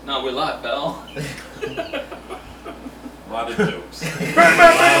to do this? No, we're live, pal. a lot of jokes. Look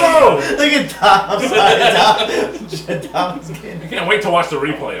at Look at Tom. Sorry, Tom's You getting. can't wait to watch the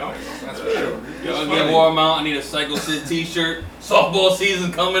replay on it. That's for sure. Yo, get warm out. I need a Psycho Sid t-shirt. Softball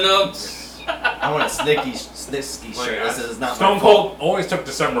season coming up. I want a Snicky shirt. This is not Stone my fault. Cold always took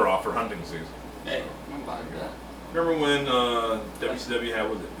December off for hunting season. Hey, I'm buying that. Remember when WCW had,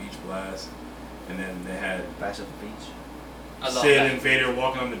 was it, Beach Blast? And then they had Bash at the beach. I love Sid that. and Vader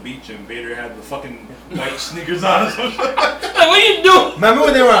walking on the beach, and Vader had the fucking white sneakers on or something. Hey, what are you doing? Remember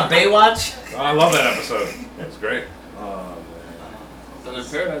when they were on Baywatch? I love that episode. It was great. Oh, man. Thunder in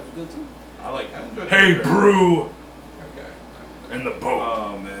Paradise was good too. I enjoyed Hey, that. Brew! In the boat.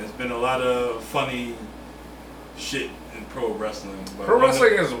 Oh, man. It's been a lot of funny shit in pro wrestling. But Pro one of the-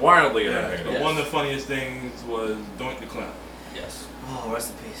 wrestling is wildly Yeah, entertaining. but one of the funniest things was Doink the Clown. Yes. Oh,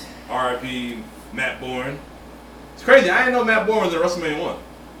 rest in peace. R.I.P. Matt Bourne. It's crazy. I didn't know Matt Bourne was in WrestleMania 1.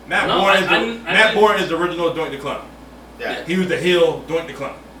 Matt Bourne is the original Doink the Clown. Yeah. He was the heel Doink the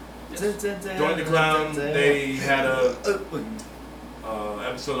Clown. Yes. Doink the Clown, they had a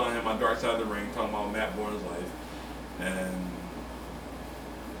episode on him on Dark Side of the Ring talking about Matt Bourne's life and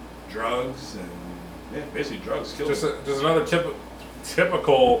drugs and basically drugs killed him. Just another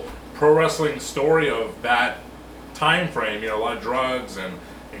typical pro wrestling story of that time frame. You know, a lot of drugs and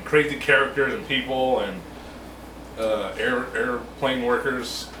crazy characters and people and airplane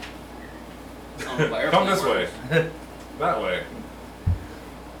workers. Come this way. That way.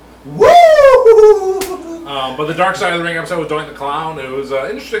 Woo! But the Dark Side of the Ring episode with Doink the Clown, it was an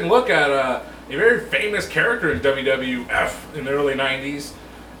interesting look at a very famous character in WWF in the early 90s.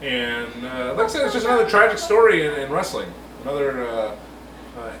 And like I said, it's just another tragic story in wrestling. Another,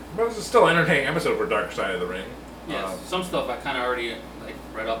 but it's still an entertaining episode for Dark Side of the Ring. Yes. Some stuff I kind of already like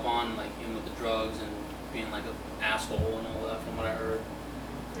read up on, like him with the drugs and being like an asshole and all that from what I heard.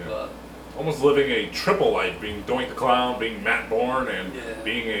 Yeah. But Almost living a triple life, being Doink the Clown, being Matt Bourne, and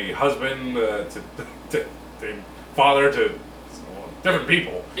being a husband to father to different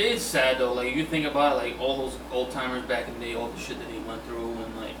people. it's sad though. Like you think about it, like all those old timers back in the day, all the shit that they went through,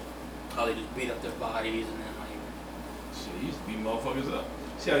 and like how they just beat up their bodies, and then like Shit, he used to beat motherfuckers up.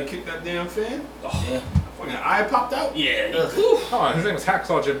 See how he kicked that damn fan? oh Yeah. Fucking eye popped out. yeah. Ugh. Oh, his name was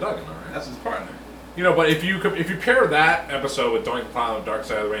Hacksaw Jim Duggan, all right? That's his partner. You know, but if you pair that episode with Doink the Clown and Dark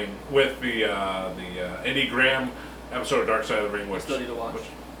Side of the Ring with the Eddie Graham episode of Dark Side of the Ring, which Still need to watch. which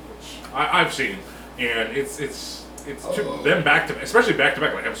I've seen, and it's them back to, especially back to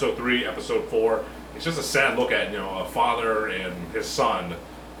back, like episode 3, episode 4. It's just a sad look at a father and his son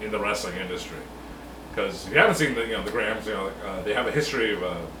in the wrestling industry. Because if you haven't seen the Grahams, they have a history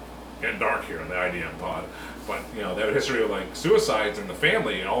of getting dark here in the IDM pod, but they have a history of like suicides in the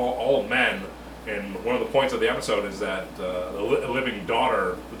family and all men. And one of the points of the episode is that a living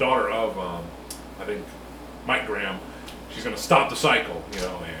daughter, the daughter of I think Mike Graham, she's going to stop the cycle, and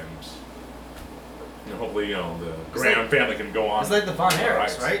hopefully the Graham family can go on. It's like the Von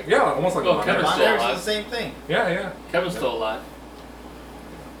Erichs, Right. right? Yeah, almost like Oh, the Kevin Von Von Erichs. still Erichs alive. is the same thing. Yeah. Kevin's still alive.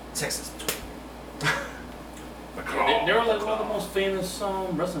 Texas. The Claw. They were like one of the most famous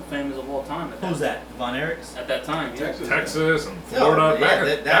wrestling families of all time. Who's that? Von Erichs? At that time, yeah. Texas and Florida,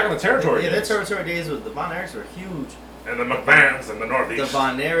 back in the territory. Yeah, their days. territory days with the Von Erichs were huge. And the McMahons in the The Northeast.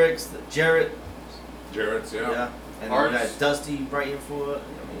 Von Erichs, the Jarrett, Jarrett's, yeah. Yeah. And Hards. you had Dusty writing for it.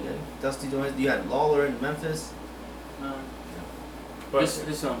 I mean, Dusty doing his. You had Lawler in Memphis. No. But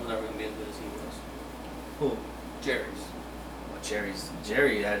His son was never gonna be as good as he was. Who? Jerry's.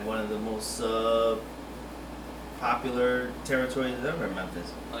 Jerry had one of the most popular territories ever in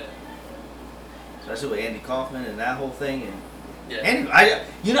Memphis. Oh yeah. Especially with Andy Kaufman and that whole thing. And Yeah. Andy,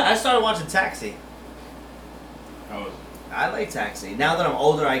 I started watching Taxi. How was it? I like Taxi. Now that I'm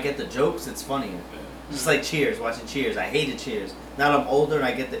older, I get the jokes. It's funnier. Just like Cheers, watching Cheers. I hated Cheers. Now that I'm older and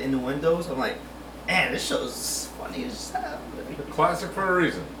I get the innuendos, I'm like, man, this show's funny as hell. classic for a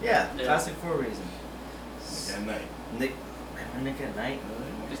reason. Yeah, Yeah. classic for a reason. Nick at night. Remember Nick at Night?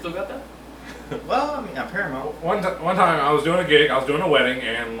 You still got that? Well, I mean, on Paramount. One time I was doing a gig, I was doing a wedding,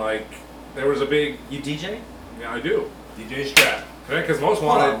 and like there was a big. You DJ? Yeah, I do. DJ Strap. Because most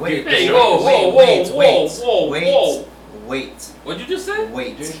Hold on, wanted. wait. Hey, show- whoa. Wait. What'd you just say? DJ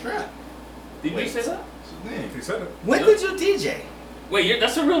Wait. Strap. Did Wait. you say that? That's his name. He said it. When did you DJ? Wait,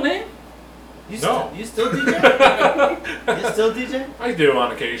 that's a real name? You No. You still DJ? You still DJ? I do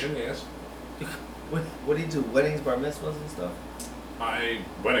on occasion, yes. What do you do? Weddings, bar mitzvahs, and stuff? My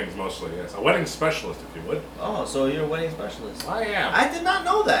weddings mostly, yes. A wedding specialist, if you would. Oh, so you're a wedding specialist. I am. I did not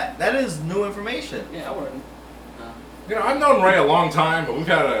know that. That is new information. Yeah, I wouldn't. You know, I've known Ray a long time, but we've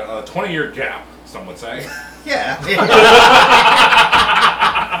had a 20-year gap, some would say. Yeah.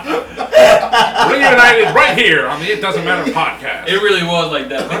 Reunited right here on the It Doesn't Matter podcast. It really was like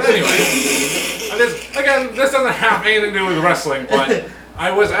that. But anyway, again, this doesn't have anything to do with wrestling, but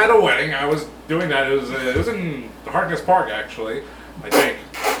I was at a wedding. I was doing that. It was in Harkness Park, actually, I think.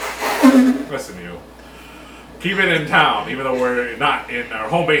 Listen, you. Keep it in town, even though we're not in our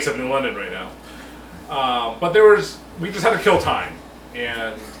home base of New London right now. But we just had to kill time,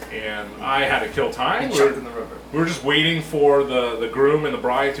 and I had to kill time. Chucked in the river. We were just waiting for the groom and the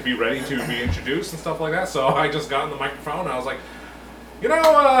bride to be ready to be introduced and stuff like that. So I just got on the microphone and I was like, you know,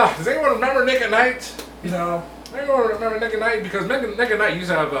 does anyone remember Nick at Night? You know, anyone remember Nick at Night? Because Nick at Night used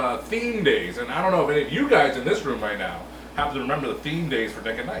to have theme days, and I don't know if any of you guys in this room right now happen to remember the theme days for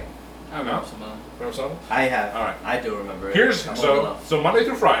Nick at Night. I remember some of them. Remember something? I have. All right. I do remember it. Here's I'm old enough. so Monday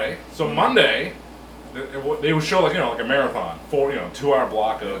through Friday. So Monday, they would show like a marathon, 2-hour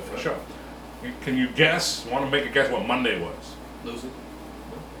block of a show. Can you guess? Want to make a guess what Monday was? Losing.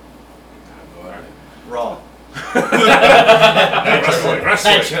 Raw.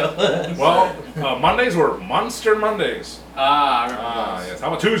 Wrestling. Well, Mondays were Monster Mondays. I remember those. Yes. How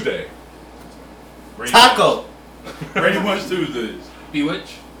about Tuesday? Taco. Brady Bunch Tuesdays.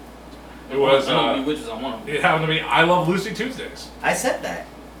 Bewitch. It was. I know Bewitch is on one of them. It happened to be I Love Lucy Tuesdays. I said that.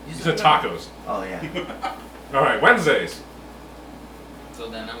 You said tacos. Oh yeah. All right, Wednesdays. So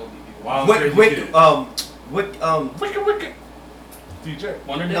then that would be Bewitch. Wild Wicked, wicked. DJ.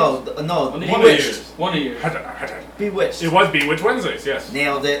 Wonder Days? no, One Bewitched. One a year. Bewitched. It was Bewitched Wednesdays. Yes.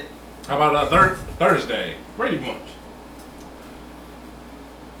 Nailed it. How about Thursday? Brady Bunch.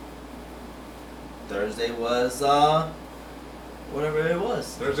 Thursday was whatever it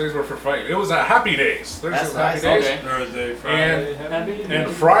was. Thursdays were for fight. It was Happy Days. Thursday That's was Happy nice. Days. Okay. Thursday, Friday. Happy And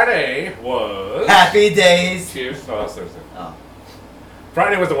Friday was. Happy days. Cheers. Oh, that's Thursday. Oh,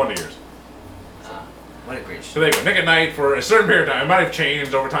 Friday was the Wonder Years. what a great So show. there you go. Nick at Night for a certain period of time. It might have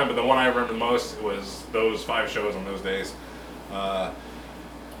changed over time, but the one I remember the most was those 5 shows on those days.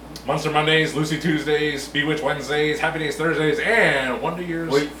 Monster Mondays, Lucy Tuesdays, Bewitched Wednesdays, Happy Days Thursdays, and Wonder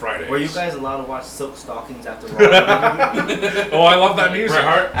Years Fridays. Were you guys allowed to watch Silk Stockings after Raw ended? Oh, I love that music. Bret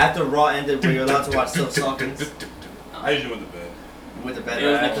Hart. After Raw ended, were you allowed to watch Silk Stockings? I usually went to bed. With the bed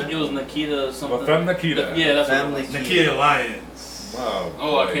It was Nikita something. Well, Femme Nikita. Yeah, that's Family what it was. Nikita Lyons. Wow.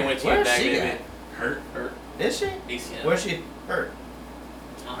 Oh, I can't wait to Where's get back, she baby. at? Hurt. Is she? ACL. Where's she hurt?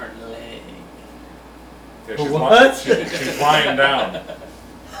 On her leg. Yeah, she's What? she's lying down.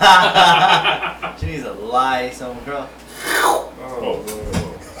 She needs to lie, some girl. Oh.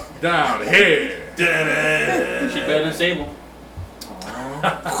 Down here. She better than Sable.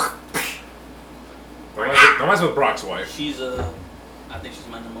 Don't mess with Brock's wife. She's I think she's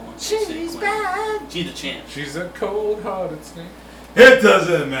my number one. She's bad. She's the champ. She's a cold-hearted snake. It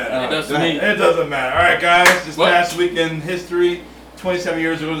doesn't matter. It does to me. It doesn't matter. All right, guys. This What? past week in history, 27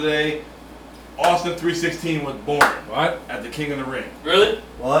 years ago today, Austin 316 was born What? at the King of the Ring. Really?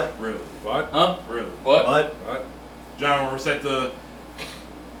 What? Really? What? Huh? Really? What? What? What? John will recite the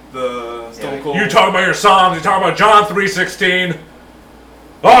Stone Cold. You talk about your Psalms, you talk about John 3:16.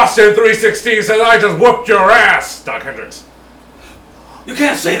 Austin 3:16 says, I just whooped your ass, Doc Hendricks. You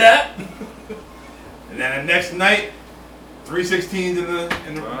can't say that. And then the next night, 316s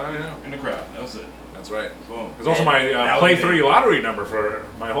in Yeah. the crowd. That was it. That's right. Boom. It's also my That Play was 3 lottery number for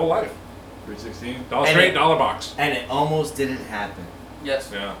my whole life. $316. Straight dollar box. And it almost didn't happen. Yes.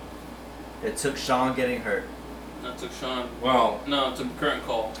 Yeah. It took Shawn getting hurt. That took Sean. Well. No, it took curtain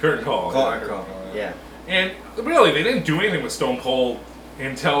call. Curtain call. Curtain call. Yeah. And really, they didn't do anything with Stone Cold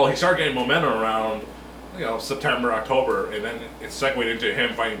until he started getting momentum around, September, October, and then it segued into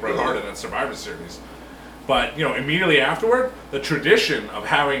him fighting Bret Hart in that Survivor Series. But, immediately afterward, the tradition of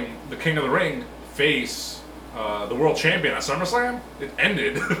having the King of the Ring face the world champion at SummerSlam, it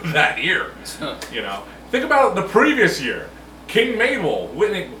ended that year. Think about the previous year. King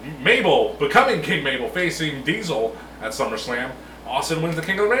Mabel becoming King Mabel facing Diesel at SummerSlam. Austin wins the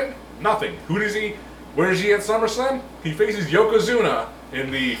King of the Ring? Nothing. Where is he at SummerSlam? He faces Yokozuna in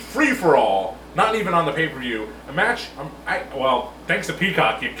the free-for-all, not even on the pay-per-view. A match, thanks to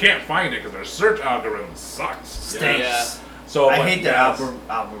Peacock, you can't find it because their search algorithm sucks. Stinks. Yeah. So, I hate their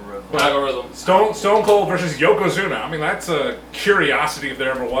algorithm. Stone Cold versus Yokozuna. I mean, that's a curiosity if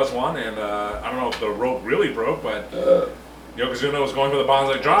there ever was one, and I don't know if the rope really broke, but Yokozuna was going for the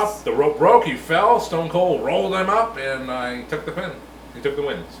bonsai drop. The rope broke, he fell, Stone Cold rolled him up, and he took the pin. He took the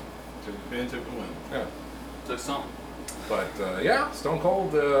win. Took the pin, took the win. Yeah. Took something. But, Stone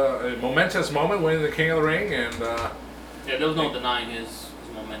Cold, a momentous moment winning the King of the Ring, and... there was no denying his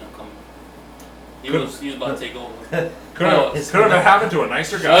momentum coming. He was about to take over. Could have happened to a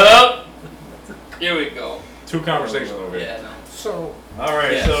nicer guy. Shut up! Here we go. Two conversations over here. Yeah, no. So... All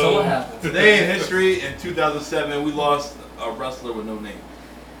right, Yeah, so what happened? Today in history, in 2007, we lost a wrestler with no name.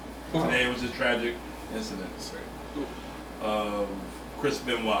 Today was a tragic incident of Chris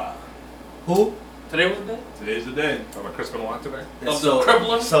Benoit. Who? Today was the day? Today's the day. Am I Chris Benoit today? Of the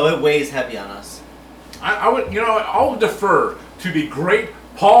crippler? So it weighs heavy on us. I would, I'll defer to the great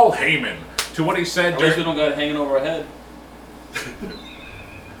Paul Heyman to what he said At least we don't got it hanging over our head.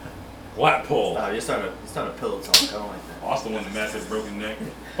 Blackpool. Oh, you're starting to pillow talk. I don't like that. Austin won the match with broken neck.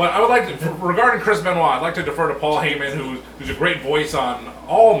 But I would like to, regarding Chris Benoit, I'd like to defer to Paul Heyman, who's a great voice on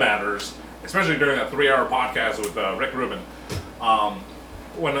all matters, especially during that 3-hour podcast with Rick Rubin.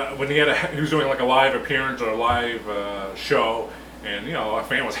 When he was doing like a live appearance or a live show, and a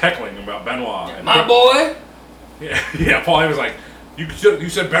fan was heckling him about Benoit. And My boy. Yeah. Paul Heyman was like, "You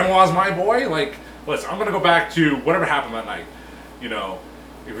said Benoit's my boy? Like, listen, I'm gonna go back to whatever happened that night.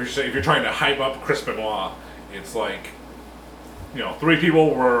 If you're trying to hype up Chris Benoit, it's like, 3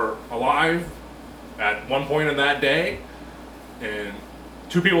 people were alive at one point in that day, and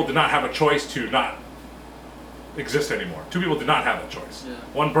 2 people did not have a choice to not exist anymore. 2 people did not have that choice. Yeah.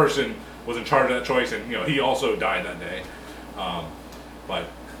 One person was in charge of that choice, and he also died that day. But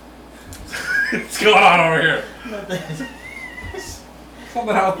what's going on over here?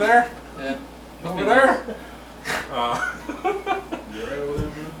 Something out there? Yeah. Over there?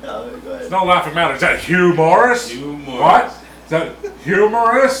 It's no laughing matter. Is that humorous? Humorous. What? Is that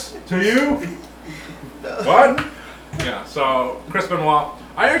humorous to you? What? Yeah, so Chris Benoit.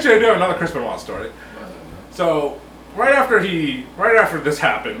 I do have another Chris Benoit story. So right after this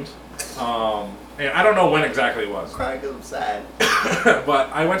happened, and I don't know when exactly it was. I'm crying because I'm sad. But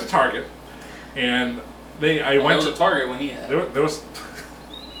I went to Target, and I went to Target when he had. There was.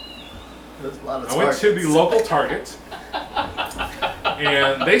 There's a lot of I went to the local Target,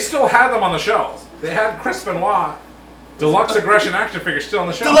 and they still had them on the shelves. They had Chris Benoit Deluxe Aggression action figure still on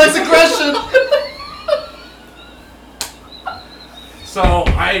the shelf. Deluxe Aggression! So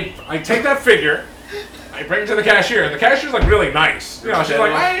I take that figure, I bring it to the cashier, and the cashier's like really nice. She's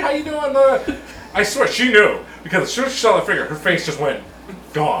like, "Hey, how you doing?" I swear she knew, because as soon as she saw the figure, her face just went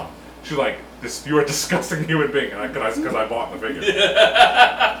gone. She's like, "You are a disgusting human being," because I bought the figure.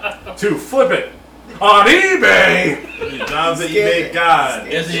 To flip it on eBay. Your job's at eBay God.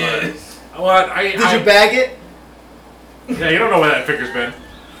 Yes, he is. What? Did you bag it? Yeah, you don't know where that figure's been.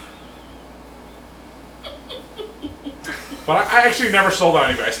 But I actually never sold it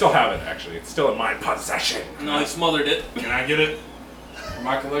on eBay. I still have it, actually. It's still in my possession. No, he smothered it. Can I get it for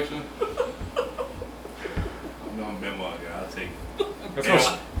my collection? I'm Benoit guy. I'll take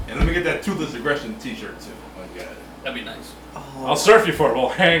it. And let me get that Toothless Aggression t-shirt too. I got it. That'd be nice. Oh. I'll surf you for it. We'll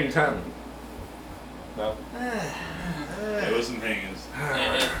hang 10. No? There was some hangings.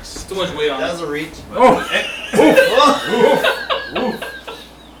 Yeah, it's too much weight on That it. was a reach. Oof.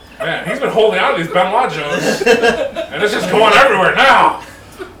 Man, he's been holding out these Benoit Jones. And it's just going everywhere now.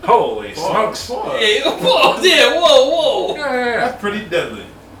 Holy smokes. Yeah, whoa. Yeah. That's pretty deadly.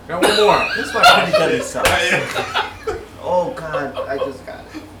 Got one more. This is my pretty deadly sauce. Oh God, I just got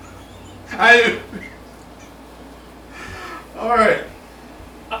it. All right.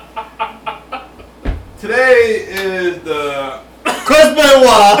 Today is the Chris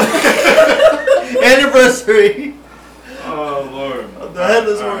Benoit anniversary oh Lord of the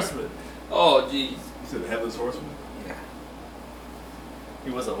Headless Horseman. Oh, Oh, jeez. You said the Headless Horseman? Yeah.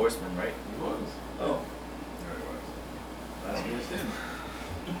 He was a horseman, right? He was. Oh. There he was. That's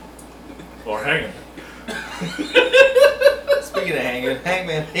what Or hanging. Speaking of hanging,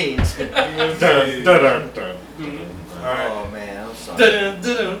 Hangman Page. Dun, dun, dun, dun. Alright. Oh man, I'm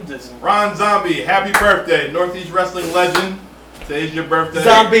sorry. Ron Zombie, happy birthday. Northeast Wrestling legend. Today's your birthday.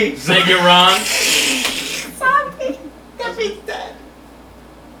 Zombie. Thank you, Ron. Zombie. That means dead.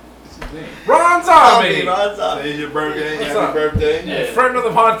 What's his name? Ron Zombie! Ron Zombie. Today's your birthday. What's happy up? birthday. Yeah. A friend of the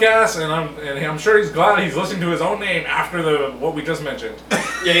podcast, and I'm sure he's glad he's listening to his own name after what we just mentioned.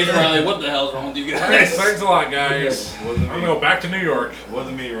 Yeah, he's probably like, what the hell's wrong with you Thanks, guys? thanks a lot, guys. Wasn't I'm me. gonna go back to New York. It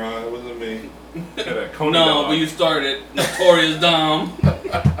wasn't me, Ron. It wasn't me. Get a Coney No, dog. but you started. Notorious Dom.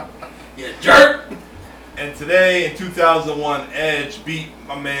 You jerk. And today, in 2001, Edge beat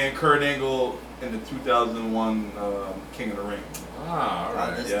my man Kurt Angle in the 2001 King of the Ring. Ah, all On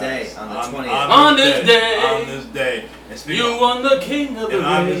right. this Yes. day, on the 20th. On this day. On this day. And speaking You won the King of the and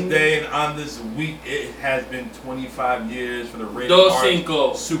on this Ring. day and on this week, it has been 25 years for the rated Dos R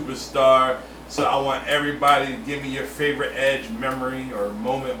cinco. superstar. So I want everybody to give me your favorite Edge memory or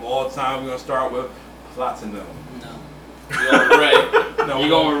moment of all time. We're going to start with Platinum. No. You're going with Ray. No, You're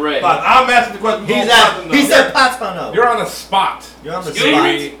going with Ray. I'm asking the question. He's Platinum. he said Patano. You're on the spot. You're on the Excuse spot.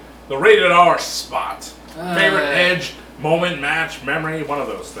 Baby, the rated R spot. Favorite Uh, Edge moment, match, memory, one of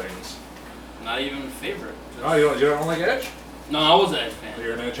those things. Not even a favorite. Just- Oh, you don't like Edge? No, I was an Edge fan.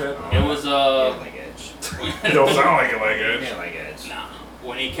 You're an Edge head? It was, You don't like Edge. You don't sound like you like You Edge. don't like Edge. Nah.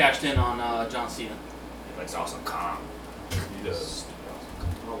 When he cashed in on John Cena. He likes Awesome Kong. He does.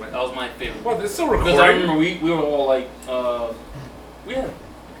 That was my favorite. Well, it's still Because I recording. remember we were all like, we had.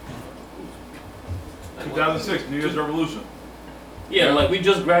 2006, New Year's Revolution. Yeah, like we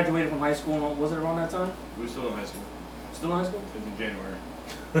just graduated from high school. Was it around that time? We were still in high school. Still in high school? It was in January.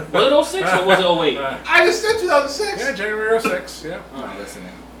 Was it 06 or was it 08? I just said 2006. Yeah, January 06, yeah. I'm not listening.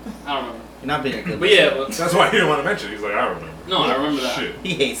 I don't remember. You're not being a good But yeah, listener. but That's why he didn't want to mention it. He's like, I remember. no, I remember that. Shit.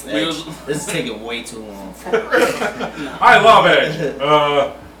 He hates We Edge. was- This is taking way too long. I love Edge.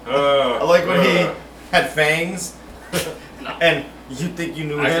 I like when he had fangs, No. and you think you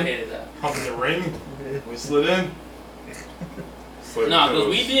knew I him. hated that. Pumping the ring. We slid in. Nah, because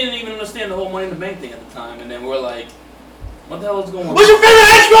we didn't even understand the whole Money in the Bank thing at the time, and then we're like, what the hell is going on? What's your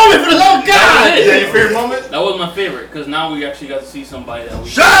favorite Edge moment for the love of That God? was Is that your it. favorite moment? That was my favorite, because now we actually got to see somebody that we...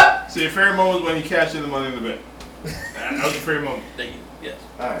 Shut up! So your favorite moment was when you cashed in the Money in the Bank. That was your favorite moment. Thank you. Yes.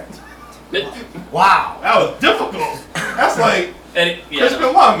 Alright. Wow. That was difficult. That's like Eddie, yeah, Chris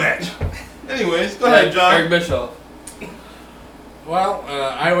no. Benoit match. Anyways, go ahead, John. Eric Bischoff. Well,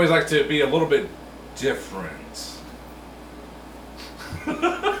 I always like to be a little bit different.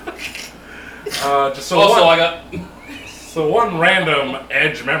 So one random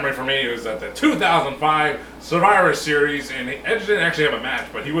Edge memory for me was at the 2005 Survivor Series, and Edge didn't actually have a match,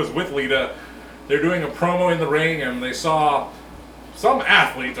 but he was with Lita. They're doing a promo in the ring, and they saw some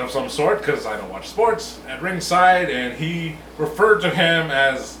athlete of some sort, because I don't watch sports, at ringside, and he referred to him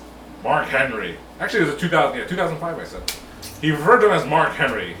as Mark Henry. Actually, it was 2005, I said. He referred to him as Mark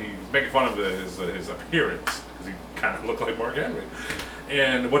Henry. He was making fun of his appearance, because he kind of looked like Mark Henry.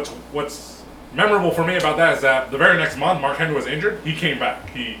 And what's memorable for me about that is that the very next month, Mark Henry was injured. He came back.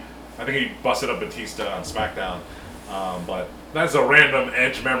 I think he busted up Batista on SmackDown. But that's a random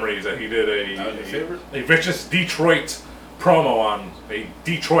Edge memory, is that he did That was your favorite? a vicious Detroit promo on a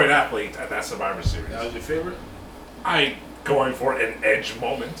Detroit athlete at that Survivor Series. That was your favorite? Going for an Edge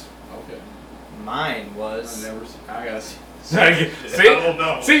moment. Okay. Mine was. I gotta see. See? I don't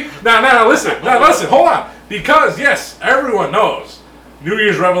know. See? Now, listen, hold on. Because, yes, everyone knows New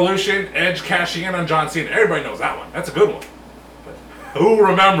Year's Revolution, Edge cashing in on John Cena. Everybody knows that one. That's a good one. But who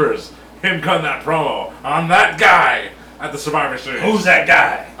remembers him cutting that promo on that guy at the Survivor Series? Who's that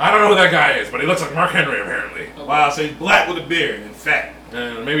guy? I don't know who that guy is, but he looks like Mark Henry, apparently. Wow, so he's black with a beard and fat.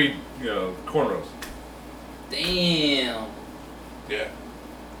 And maybe, cornrows. Damn. Yeah.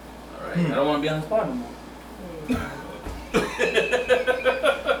 All right. I don't want to be on the spot no more.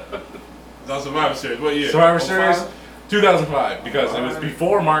 It's on Survivor Series. What year? Survivor 05? Series, 2005, because it was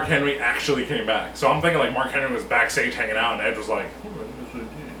before Mark Henry actually came back. So I'm thinking like Mark Henry was backstage hanging out, and Edge was like,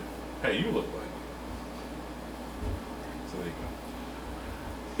 "Hey, you look like." So there you go.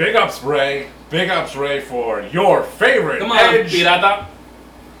 Big ups, Ray. Big ups, Ray, for your favorite Come on, Edge. pirata.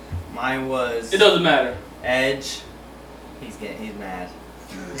 Mine was. It doesn't matter. Edge. He's mad.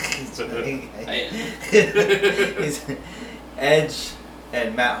 He's Edge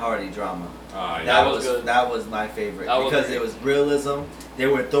and Matt Hardy drama. Yeah. That was good. That was my favorite That was because great. it was realism. They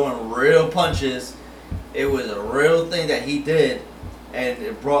were throwing real punches. It was a real thing that he did, and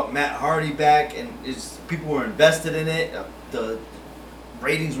it brought Matt Hardy back, and people were invested in it. The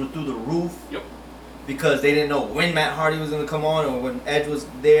ratings were through the roof. Yep. Because they didn't know when Matt Hardy was going to come on or when Edge was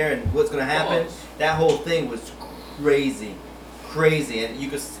there and what's going to happen. That whole thing was crazy, and you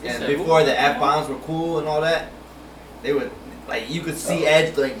could and before the F-bombs were cool and all that, they would like you could see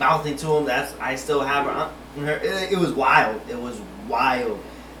Edge like mouthing to him. I still have her. It was wild. It was wild.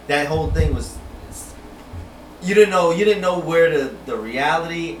 That whole thing was. You didn't know where the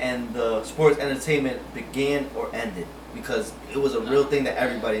reality and the sports entertainment began or ended because it was a real thing that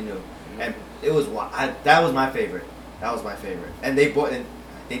everybody knew, and it was that was my favorite. That was my favorite, and they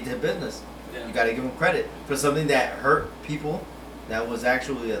did business. Yeah. You got to give them credit for something that hurt people. That was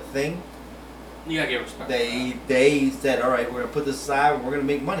actually a thing. You gotta give respect. They said, all right, we're gonna put this aside. And we're gonna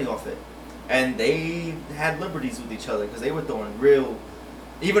make money off it, and they had liberties with each other because they were throwing real.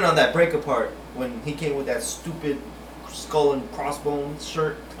 Even on that break apart when he came with that stupid skull and crossbones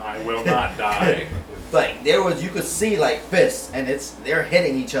shirt. I will not die. Like you could see like fists, and they're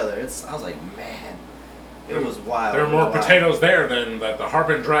hitting each other. I was like, man, it was wild. There are more potatoes there than at the Harp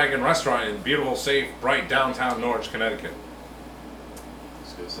and Dragon restaurant in beautiful, safe, bright downtown Norwich, Connecticut.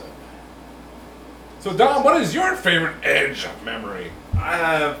 That's good stuff. So Dom, what is your favorite Edge memory? I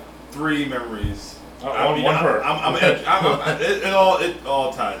have 3 memories. One per. I'm an Edge. It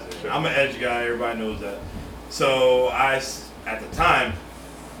all ties in. Sure. I'm an Edge guy. Everybody knows that. So at the time,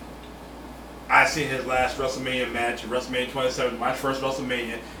 I seen his last WrestleMania match, WrestleMania 27, my first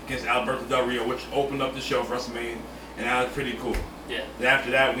WrestleMania against Alberto Del Rio, which opened up the show for WrestleMania, and that was pretty cool. Yeah. Then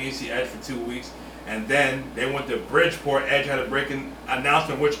after that, we didn't see Edge for 2 weeks, and then they went to Bridgeport. Edge had a breaking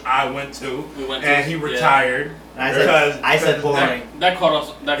announcement, which I went to, and he retired. I said boring. That caught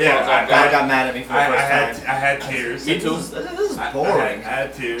us. God got mad at me for the first time. I had tears. Me too. This is boring. I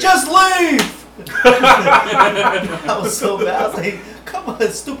had tears. Just leave! I was so bad. I was like, come on,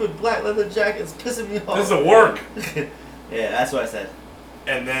 stupid black leather jacket's pissing me off. This is a work. Yeah, that's what I said.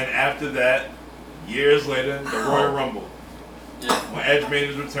 And then after that, years later, the Royal Rumble. Yeah. When Edge made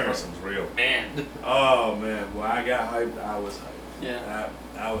his return. Wrestling's real. Man. Oh man, when I got hyped, I was hyped. Yeah.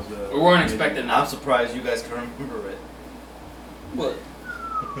 That was we weren't expecting that. I'm surprised you guys can remember it. What?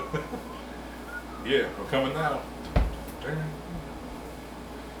 Yeah, we're coming now.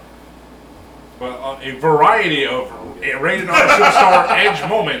 Well, a variety of rated R superstar Edge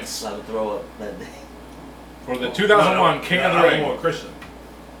moments I would throw up that day. for the 2001 King of the Ring. With Christian.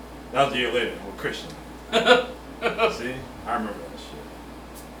 That was a year later with Christian. See, I remember that shit.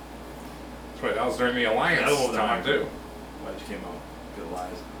 That's right, that was during the Alliance time too. Edge came out. Good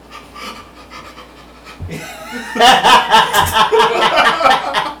lies.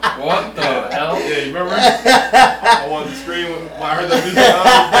 What the hell? Yeah, you remember? I wanted to scream when I heard that music the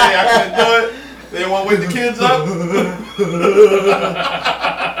other day. I couldn't do it. They didn't want to wake the kids up.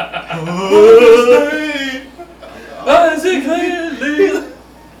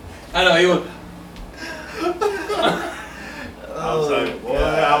 I know, he was. I was hyped. Boy,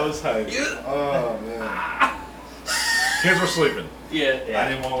 I was hyped. Oh, man. Kids were sleeping. Yeah. I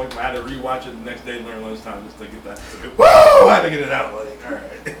didn't want to. I had to rewatch it the next day during lunchtime just to get that. Woo! I had to get it out. Like, all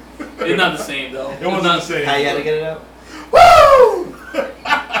right. It's not the same though. It wasn't the same. How you had to get it out? Woo!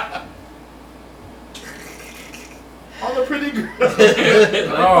 All the pretty girls.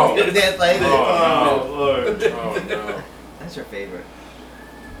 Oh. That's like, Oh, Lord. Oh no. that's your favorite.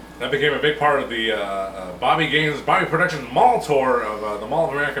 That became a big part of the Bobby Productions Mall Tour of the Mall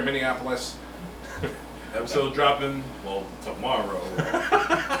of America, Minneapolis. Episode dropping, well, tomorrow.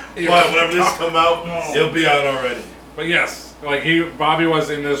 But whenever this come out, it'll be out already. But yes, like Bobby was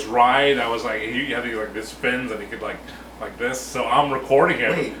in this ride. I was like, he had like this spins and he could like this. So I'm recording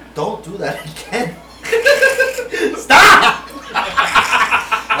him. Wait, don't do that again. Stop!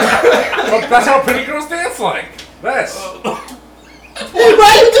 Well, that's how pretty girls dance like. This.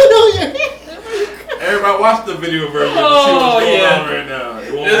 Why you do know your Everybody watch the video version to see Oh, what's going yeah. on right now.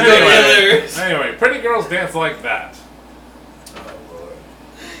 It won't It's be gonna be right. hilarious. Anyway, pretty girls dance like that.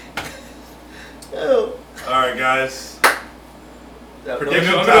 Oh. Alright, guys.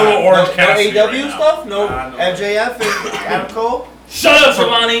 Prediction Look at the little time. orange No Cassidy AEW right now. stuff? No Nah, no. MJF and Adam Cole? Shut up,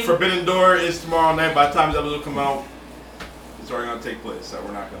 Savani. Forbidden Door is tomorrow night. By the time this episode come out, it's already gonna take place. So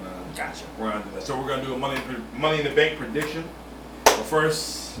we're not gonna. Gotcha. We're gonna do that. So we're gonna do a Money in the Bank prediction. But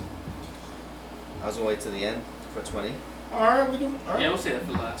first, I was gonna wait till the end for 20. all right, we do. All right. Yeah, we'll say that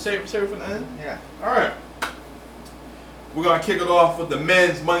for last. Save it for the end. Yeah. All right. We're gonna kick it off with the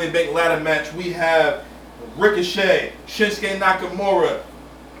men's Money in the Bank ladder match. We have Ricochet, Shinsuke Nakamura.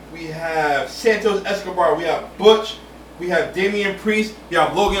 We have Santos Escobar. We have Butch. We have Damien Priest. We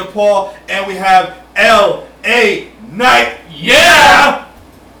have Logan Paul, and we have El L.A. Knight. Yeah!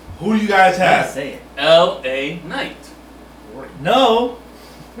 Who do you guys have? Say it. L.A. Knight. No.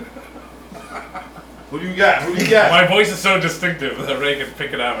 Who do you got? Who do you got? My voice is so distinctive that Ray can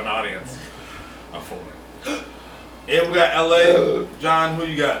pick it out of an audience. I'm for it. Yeah, we got L.A. John, who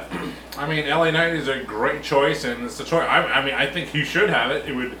you got? I mean, LA Knight is a great choice, and it's a choice. I mean, I think he should have it.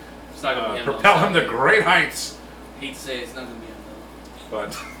 It would It's not gonna be him. propel him to great heights. Hate to say it's not gonna be him though.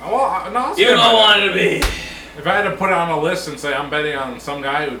 But well, no, I'll You stand by don't that. want it to be. If I had to put it on a list and say I'm betting on some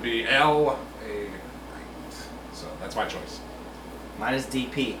guy, it would be L.A. Knight. So that's my choice. Mine is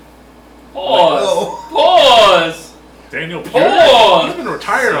DP. Pause. Pause. Daniel Pierce. Pause. He's been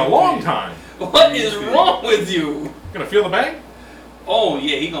retired a long time. What is wrong with you? Gonna feel the bang? Oh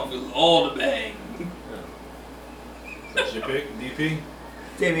yeah, he gonna feel all the bang. That's your pick, DP?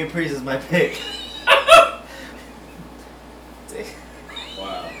 Damien Priest is my pick.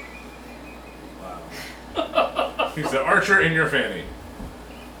 Wow. Wow. He's the archer in your fanny.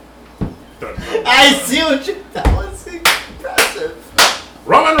 Dun. I see what you. That was impressive.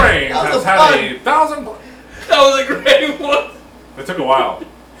 Roman Reigns That has was had fun. 1,000. That was a great one. It took a while.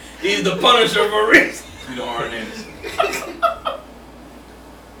 He's the Punisher for a reason. You know Arn Anderson.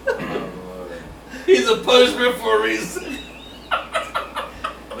 He's a punishment for a reason.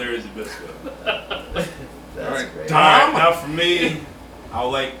 Larry's the best one. That's All right, great. Tom. Alright, now for me, I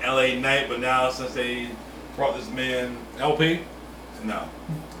would like LA Knight, but now since they brought this man, LP. no.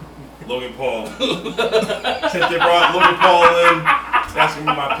 Logan Paul. Since they brought Logan Paul in, that's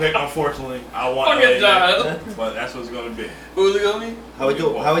gonna be my pick, unfortunately. I want Fuck LA it, Knight, John. but that's what it's gonna be. Who's it gonna be? How we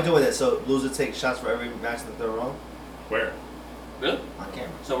do? How we doing it? So loser takes shots for every match that they're on Where? Really? on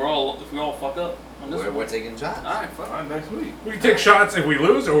camera. So we're all fuck up on this We're one. taking shots. Alright, fuck. Alright, next week. We can take shots if we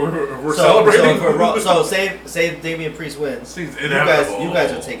lose, or we're So celebrating. for Raw, so say Damien Priest wins. Seems You inevitable.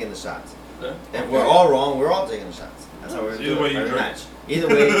 guys are taking the shots. Okay. If we're all wrong, we're all taking the shots. That's how we're Either doing way it you every drink. match. Either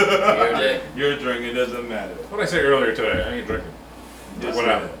way, Yeah. You're drinking, it doesn't matter. What did I say earlier today? I ain't drinking. Yes,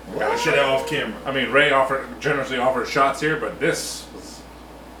 Whatever. I gotta shit that off camera. I mean, Ray generously offered shots here, but this was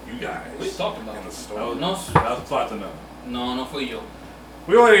you guys. We talked about in the it. store. No, That was platinum. no for you.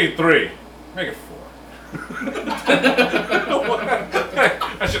 We only need 3. Make it 4.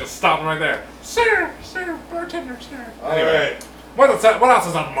 I should have stopped right there. Sir, bartender, sir. Alright. What else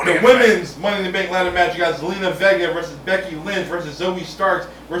is on Money The in the Bank? women's Money in the Bank ladder match, you got Zelina Vega versus Becky Lynch versus Zoe Starks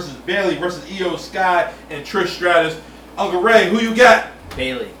versus Bayley versus Io Sky and Trish Stratus. Uncle Ray, who you got?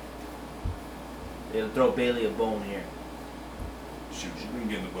 Bayley. They'll throw Bayley a bone here. Shoot, you can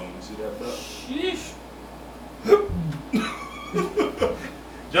get in the bone. You see that butt? Sheesh.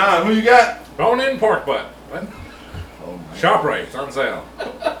 John, who you got? Bone-in pork butt. What? Oh my. ShopRite. It's on sale.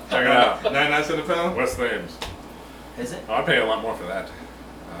 Check it out. 99 cents a pound. West Thames. Is it? Oh, I pay a lot more for that.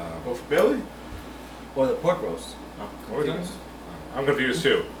 Go for Bayley? Or the pork roast? Oh, What was confused. that? I'm confused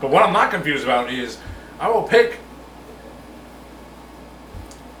too. But what I'm not confused about is I will pick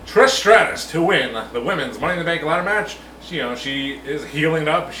Trish Stratus to win the women's Money in the Bank ladder match. She is healing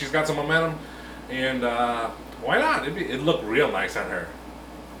up. She's got some momentum, and why not? It'd look real nice on her.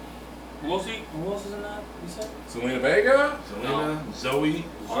 Who else is in that? You said? Selena Vega, Zelina, Zoe,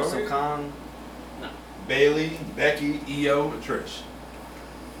 Awesome Khan. Bayley, Becky, Io, and Trish.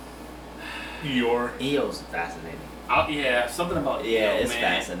 Eeyore. Io's fascinating. Yeah, something about Yeah, Io, it's man.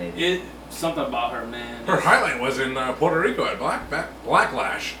 fascinating. Something about her, man. Her highlight was in Puerto Rico at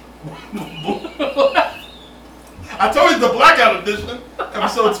Blacklash. I told you the blackout edition,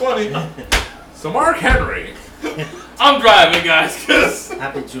 episode 20. So Mark Henry. I'm driving, guys, cause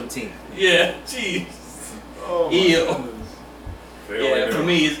Happy Juneteenth. yeah, jeez. Oh, my Io. goodness. Yeah, for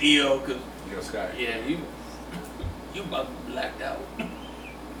me it's Io, cause Io Sky. yeah, you about blacked out.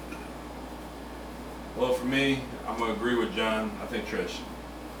 Well, for me, I'm going to agree with John. I think Trish.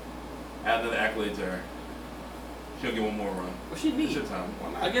 Add another accolade to her. She'll get one more run. What she It's need? your time.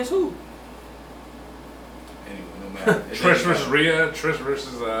 Why not? I guess who? Anyway, no matter. It Trish doesn't versus matter. Rhea. Trish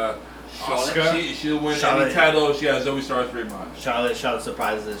versus Asuka. She'll win Charlotte. any title. She has Zoe Starks rematch. Charlotte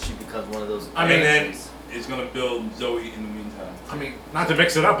surprises that she becomes one of those. I mean, And then it's going to build Zoe in the meantime. I mean, not to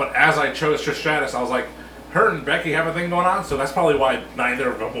mix it up, but as I chose Trish Stratus, I was like, her and Becky have a thing going on, so that's probably why neither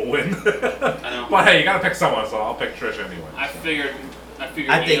of them will win. I know. But hey, you gotta pick someone, so I'll pick Trish anyway. I figured. I think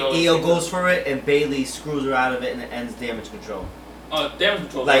Io goes for it, and Bayley screws her out of it, and it ends damage control. Damage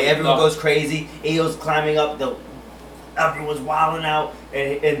control. Like everyone goes crazy. Io's climbing up. Everyone's wilding out,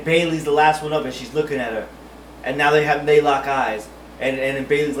 and Bayley's the last one up, and she's looking at her, and now they lock eyes, and then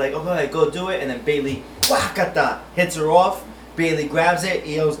Bayley's like, "Oh, go ahead, go do it," and then Bayley wakata hits her off. Bayley grabs it.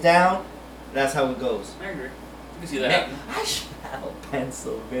 Io's down. That's how it goes. I agree. You can see that. Man, happening. I should have a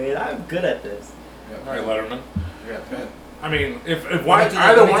pencil, man. I'm good at this. All right, Letterman. You got Penn. I mean, if why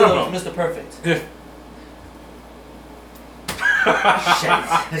either one of them, Mr. Perfect. if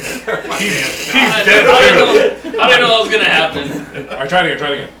he's I dead. didn't know that was gonna happen. All right, try it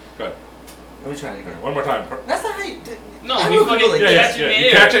again. Go ahead. Let me try it again. One more time. That's not how you. No, I you will fucking go like catch it in the You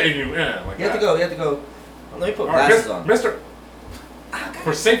air. catch it and like You have that. to go. You have to go. Let me put All right, glasses on. Mister,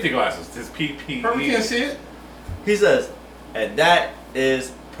 for safety glasses, his PPE. Perfect can't see it. He says, and that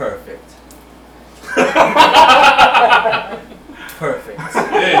is perfect. Perfect.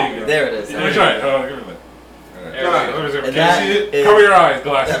 There you go. There it is. Let me try it. Give me that. All right. Let me see. And Can that you see it? is- Cover your eyes,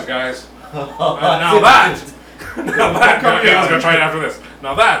 glasses, guys. Now that. Now that. Okay, I was gonna try it after this.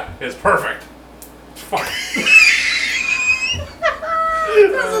 Now that is perfect. Fuck.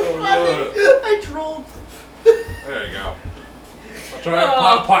 I trolled. There you go. I'll try it.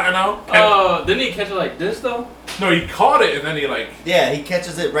 Pot now. Didn't he catch it like this though? No, he caught it and then he like Yeah, he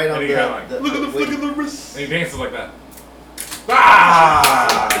catches it right on And the. he kinda like, Look at the flick of the wrist. and he dances like that.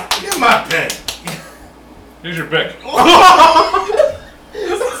 Ah! Get my pen. Here's your pick. My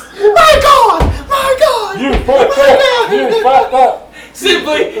God! My God! You fucked up. You fucked up.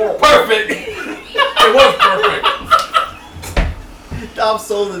 Simply perfect. It was perfect. Dom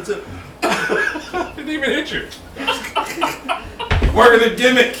sold it too. Didn't even hit you. Working the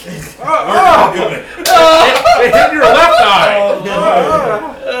gimmick. Oh, Gimmick. it hit your left eye.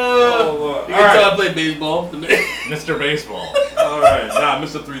 Oh, Lord. You All can right. tell I play baseball. Mr. Baseball. All right. Nah,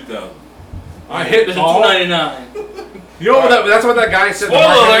 Mr. 3000. I hit This is ball. $2.99. You know what that's what that guy said. The Spoiler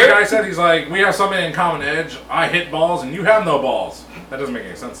marketing alert. guy said he's like, we have something in common, Edge. I hit balls and you have no balls. That doesn't make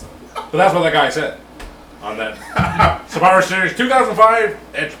any sense though. But that's what that guy said on that Survivor Series 2005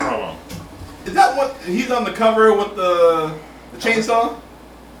 Edge promo. Is that what he's on the cover with the chainsaw?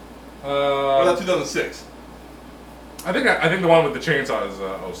 Or is that 2006? I think the one with the chainsaw is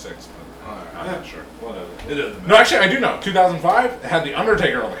 06. But Alright. I'm not sure. Whatever. It doesn't No, matter. actually, I do know. 2005 it had the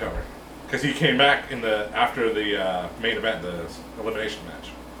Undertaker on the cover because he came back after the main event, the elimination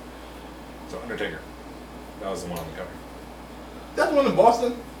match. So Undertaker, that was the one on the cover. That's the one in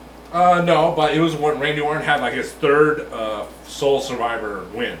Boston? No, but it was when Randy Orton had like his third Sole Survivor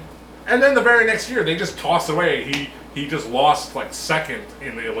win, and then the very next year they just tossed away. He just lost like second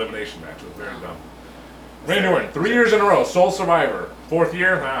in the elimination match. It was very dumb. Randy Orton 3 years in a row, Sole Survivor. Fourth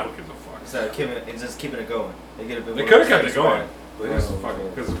year, who gives a fuck? So it's just keeping it going. They They could have kept it going.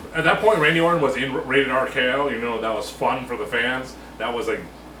 Because at that point, Randy Orton was in rated RKO. You know that was fun for the fans. That was a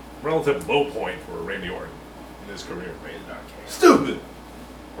relative low point for Randy Orton in his career. Rated RKO. Stupid.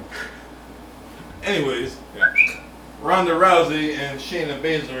 Anyways, Yeah. Ronda Rousey and Shayna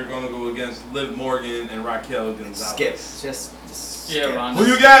Baszler are going to go against Liv Morgan and Raquel Gonzalez. Skip. Just Yeah, skip. Ronda.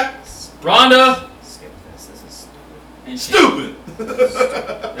 Who you got? Ronda. Skip this. This is stupid. And Stupid.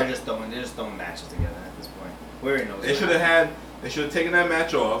 They're just throwing matches together at this point. We already know. They should have taken that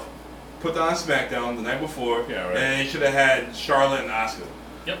match off, put that on SmackDown the night before, Yeah, right. and they should have had Charlotte and Asuka.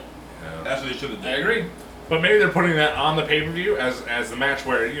 Yep. Yeah. That's what they should have I done. agree. But maybe they're putting that on the pay-per-view as the match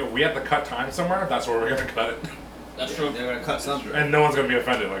where we have to cut time somewhere. That's where we're gonna cut it, That's true. They're gonna cut something. and no one's gonna be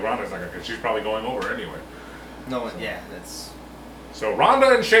offended. Like Ronda's not gonna, because she's probably going over anyway. No one. Yeah, that's. So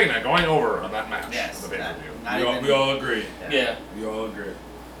Ronda and Shayna going over on that match Yes. on the pay-per-view. We all agree. Yeah. We all agree.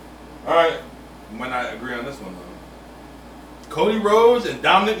 All right. We might not agree on this one though. Cody Rhodes and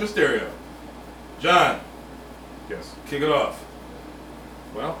Dominic Mysterio. John, Yes. kick it off.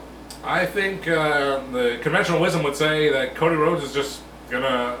 Well, I think the conventional wisdom would say that Cody Rhodes is just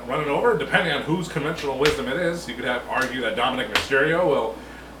gonna run it over, depending on whose conventional wisdom it is. You could argue that Dominic Mysterio will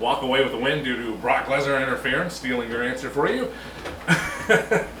walk away with the win due to Brock Lesnar interference, stealing your answer for you.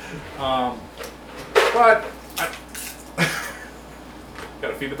 But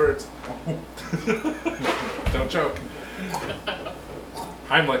gotta feed the birds. Don't choke.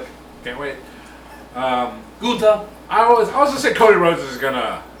 Heimlich, can't wait. Guta. I was gonna say Cody Rhodes is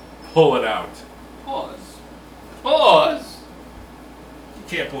gonna pull it out. Pause. You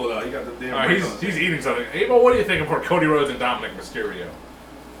can't pull it out. You got the damn. He's eating something. Abel, what do you think for Cody Rhodes and Dominic Mysterio?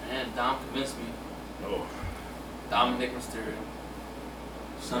 Man, Dom convinced me. Oh, Dominic Mysterio.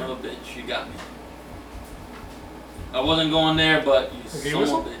 Son of a bitch, you got me. I wasn't going there, but you Okay, son of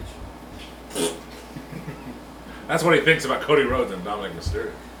a whistle? bitch. that's what he thinks about Cody Rhodes and Dominic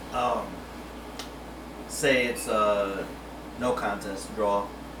Mysterio. Say it's no contest draw,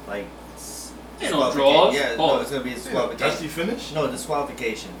 like. Ain't no draws. Yeah, no, Pause. it's gonna be a Dusty disqualification. finish? No,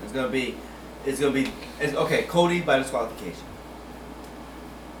 disqualification. It's okay. Cody by disqualification.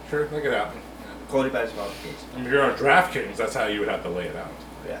 Sure, make it happen. Cody by disqualification. I mean, if you're on DraftKings, that's how you would have to lay it out.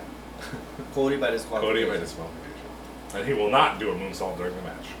 Yeah. Cody by disqualification. Cody by disqualification. And he will not do a moonsault during the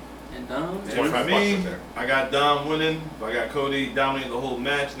match. And Dom. And 25 for bucks me, right there. I got Dom winning. I got Cody dominating the whole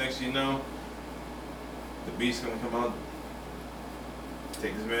match. Next thing you know, the Beast's gonna come out,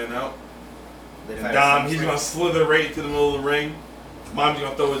 take this man out. They And fight Dom, at he's SummerSlam. gonna slither right into the middle of the ring. Mom's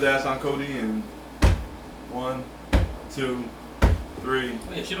gonna throw his ass on Cody and 1, 2, 3.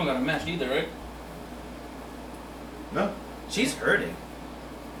 Oh, yeah, she don't got a match either, right? No. She's hurting.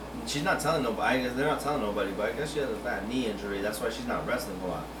 She's not telling nobody. I guess they're not telling nobody, but I guess she has a bad knee injury. That's why she's not wrestling a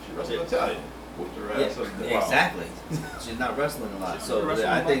lot. She wrestled Italian. Whooped her ass up. Yeah, exactly. She's not wrestling a lot. She's So not wrestling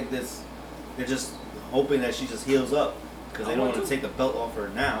I a lot. think they're just hoping that she just heals up because they I don't would want to too. take the belt off her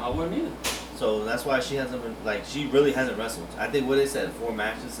I now. wouldn't either. So that's why she hasn't been she really hasn't wrestled. I think what they said 4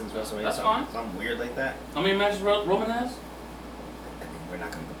 matches since WrestleMania. That's something, fine. something weird like that. How many matches Roman has? I think we're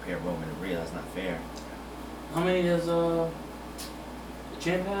not gonna compare Roman and Rhea. That's not fair. How many has the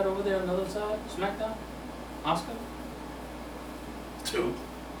champ had over there on the other side? SmackDown? Oscar? 2.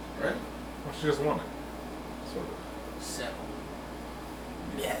 Right? Well, she just won it. Sort of. 7.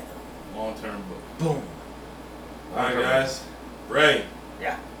 Yeah. Long term book. Boom. Alright, guys. Ray,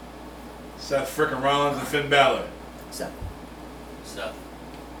 Yeah. Seth frickin' Rollins, and Finn Balor. Seth. Seth.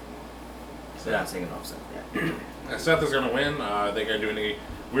 They're not taking off Seth. Yeah. Seth is going to win. They going to do any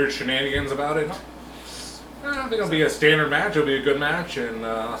weird shenanigans about it? I think it'll be a standard match. It'll be a good match, and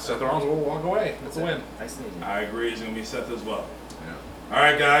Seth Rollins will walk away. It's a win. Nice and easy. I agree, it's gonna be Seth as well. Yeah.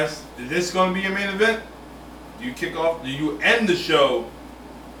 Alright, guys. Is this gonna be your main event? Do you kick off? Do you end the show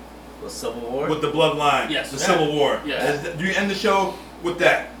The Civil War. with the Bloodline? Yes. The Yeah. Civil War. Yes. Do you end the show with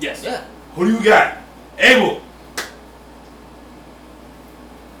that? Yes. Yeah. Who do you got? Abel.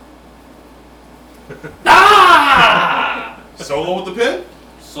 Ah! Solo with the pin?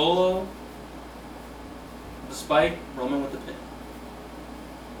 Solo. The spike. Roman with the pin.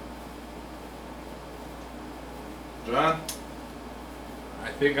 John? I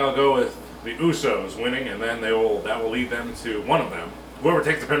think I'll go with the Usos winning, and then that will lead them to one of them. Whoever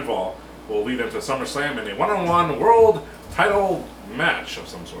takes the pinfall will lead them to SummerSlam in a one-on-one world title match of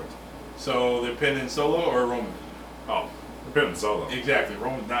some sort. So they're pinning Solo or Roman? Oh, the pin solo. Exactly.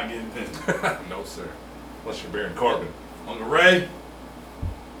 Roman's not getting pinned. No, sir. Unless you're Baron Corbin. Uncle Ray,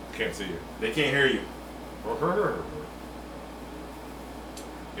 Can't see you. they can't hear you.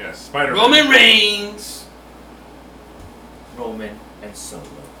 Yes, Spider-Man. Roman Reigns. Roman and Solo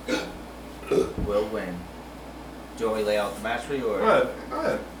will win. Do you want me to lay out the match for you, or? Go ahead. Go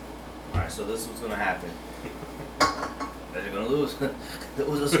ahead. All right. So this is what's gonna happen. They're gonna lose. The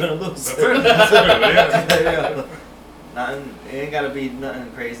Usos gonna lose. That's it. That's it, yeah. Yeah. Nothing. It ain't gotta be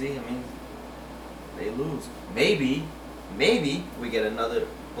nothing crazy. I mean, they lose. Maybe we get another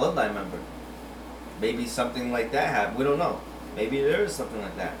Bloodline member. Maybe something like that happen. We don't know. Maybe there is something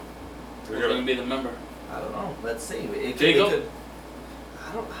like that. Who's gonna be the member? I don't know. Let's see. It Jacob? could,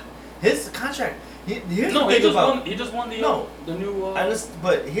 I don't. His contract. Here's No, the thing about. he just won the No. the new.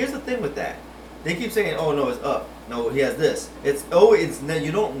 But here's the thing with that. They keep saying, "Oh no, it's up. No, he has this." It's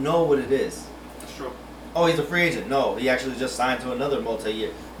you don't know what it is. That's true. Oh, he's a free agent. No, he actually just signed to another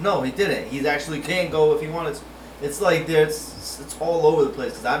multi-year. No, he didn't. He actually can go if he wanted to. It's like it's all over the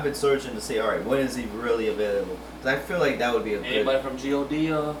place because I've been searching to say, all right, when is he really available? Because I feel like that would be a good. Anybody from God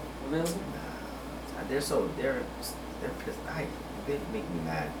available? They're pissed. They make me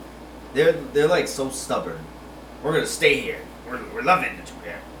mad. They're like so stubborn. We're gonna stay here. We're loving it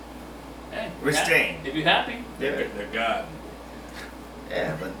here. Hey, We're staying. If you're happy. They're God.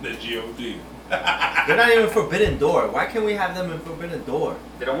 Yeah, but The G.O.D. they're not even Forbidden Door. Why can't we have them in Forbidden Door?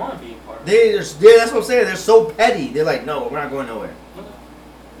 They don't want to be part of it. That's what I'm saying. They're so petty. They're like, no, we're not going nowhere. Okay.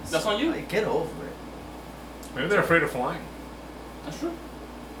 That's on you. Like, get over it. Maybe they're afraid of flying. That's true.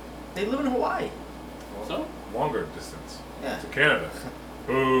 They live in Hawaii. So? Longer distance. Yeah. To Canada.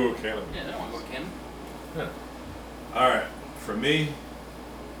 Ooh, Canada. Yeah, they don't want to go to Canada. Yeah. All right. For me,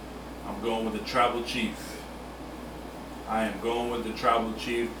 I'm going with the Tribal Chief. I am going with the Tribal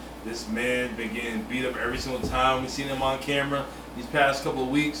Chief. This man been getting beat up every single time we've seen him on camera these past couple of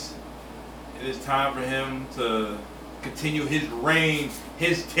weeks. It is time for him to continue his reign,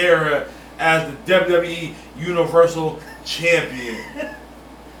 his terror as the WWE Universal Champion.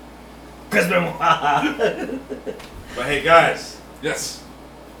 Chris Benoit. But hey, guys, Yes.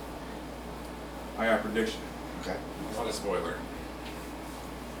 I got a prediction. Okay. Not a spoiler.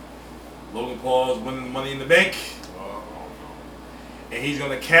 Logan Paul is winning Money in the Bank, Oh, and he's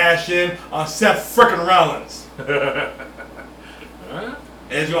going to cash in on Seth frickin' Rollins. no. Huh?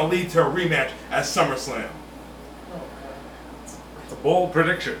 And it's going to lead to a rematch at SummerSlam. It's a bold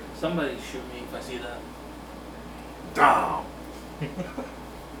prediction. Somebody shoot me if I see that. Damn.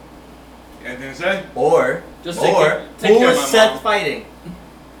 Anything to say? Or Just who take care of is my Seth mom. fighting?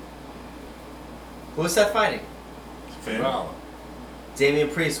 Who's Seth fighting? Finn. Damien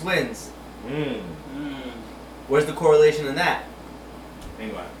Priest wins. Mm. Where's the correlation in that?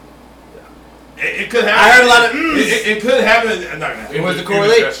 Anyway. It could happen. I heard a lot of it could happen. I'm not gonna happen. Where's the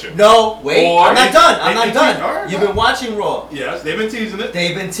correlation? No, wait. Or I'm not done. I'm not done. Alright. You've been watching Raw. Yes, they've been teasing it.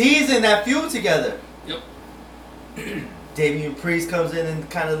 They've been teasing that feud together. Yep. Damien Priest comes in and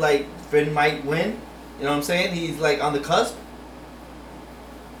kind of like Finn might win. You know what I'm saying? He's like on the cusp.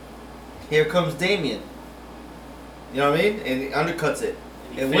 Here comes Damien. You know what I mean? And he undercuts it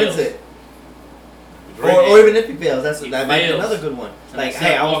and wins it. Or even if he fails, that might be another good one. Like,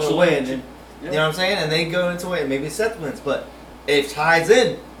 hey, I was gonna win, and you know what I'm saying? And they go into it, and maybe Seth wins, but it ties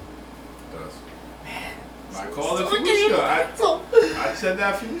in. I called it a few weeks ago. I said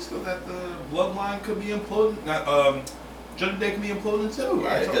that a few weeks ago that the bloodline could be imploding. Judgment Day could be imploding too.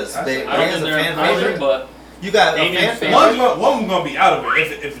 Yeah, because I don't think they're a favorite, but you got a fan favorite. One's gonna be out of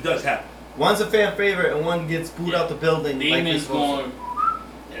it if it does happen. One's a fan favorite, and one gets booed out the building. Damien's going.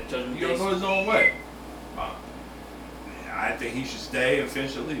 Yeah, Judgment He's gonna go his own way. I think he should stay and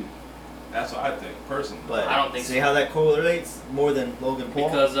finish the league. That's what I think, personally. But I don't think see so. how that correlates more than Logan Paul?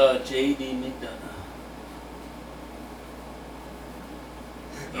 Because J.D.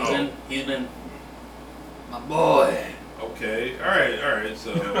 McDonough. He's been my boy. Okay, all right.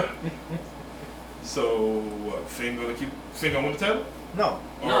 So what? Finn gonna win the title? No.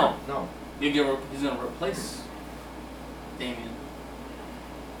 He's gonna replace Damien.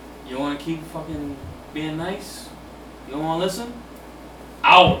 You want to keep fucking being nice? You don't want to listen?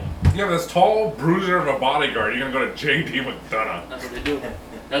 Out. You have this tall bruiser of a bodyguard. You're gonna go to J.D. McDonough. That's what they do.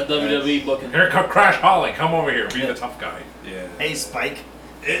 That's WWE booking. Here come Crash Holly. Come over here. Be the tough guy. Yeah. Hey, Spike.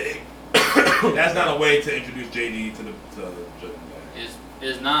 That's not a way to introduce JD to the Judgment Day.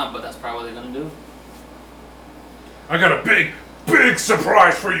 Is not, but that's probably what they're gonna do. I got a big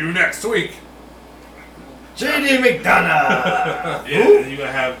surprise for you next week. J.D. McDonough. Yeah, and you're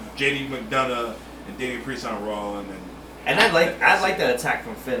gonna have JD McDonough and Damien Priest on Raw, And I like that attack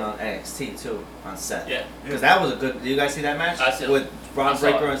from Finn on NXT too on Seth. Yeah. Because that was a good. Did you guys see that match? I saw it. With Braun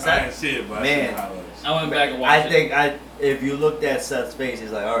Breaker and I Seth. didn't see it, but Man. I see the highlights. I went back and watched it. If you looked at Seth's face,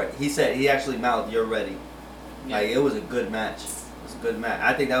 he's like, all right. He said he actually mouthed, "You're ready." Yeah. Like it was a good match. It was a good match.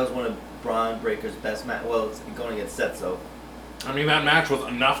 I think that was one of Braun Breaker's best match. Well, it's going against Seth, so. I mean, that match was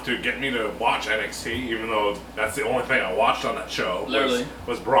enough to get me to watch NXT, even though that's the only thing I watched on that show. Literally.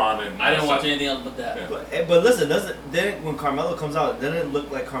 Was Braun and. I didn't watch anything else but that. Yeah. But listen, didn't when Carmelo comes out, doesn't it look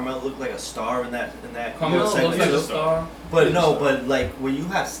like Carmelo looked like a star in that Carmelo segment looks like too? a star. But no, but like when you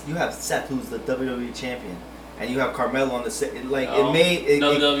have Seth, who's the WWE champion, and you have Carmelo on the set, it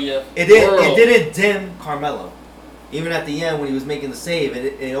WWF. it didn't dim Carmelo. Even at the end when he was making the save,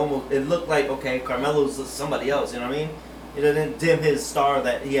 it looked like okay, Carmelo's somebody else. You know what I mean? It didn't dim his star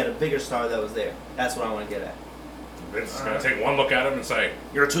that he had a bigger star that was there. That's what I want to get at. Vince is going to take one look at him and say,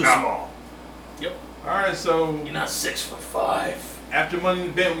 "You're too small." Yep. Alright, so You're not 6'5". after Money in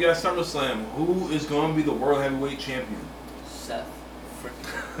the Bank, we got SummerSlam. Who is going to be the World Heavyweight Champion? Seth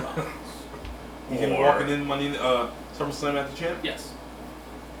freaking Rollins. He's going to be walking in SummerSlam at the champ? Yes.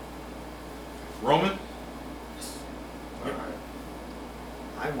 Roman? Yep. Alright.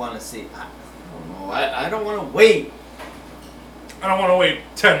 I want to see. I don't know. I don't want to wait. I don't want to wait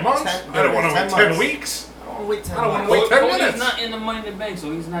 10 months. I don't want to 10 wait 10 months. weeks. I don't want to wait 10 I don't months. wanna wait 10 Cody's minutes. not in the Money in the Bank,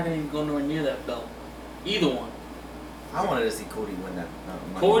 so he's not going to go nowhere near that belt. Either one. I wanted to see Cody win that.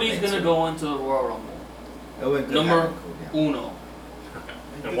 Cody's going to go into the Royal Rumble. It went good Number having Cody, yeah. uno.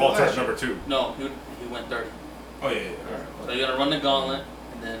 And Walter's number 2. No, he went 30. Oh, yeah. Alright. So you're going to run the gauntlet,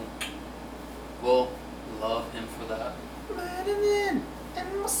 and then we'll love him for that. Running in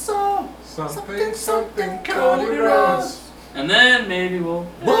my soul. Something, Cody Rhodes. And then maybe we'll...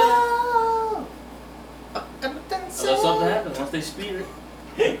 Whoa! Let something happen once they speed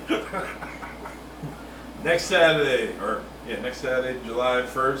it. Next Saturday, July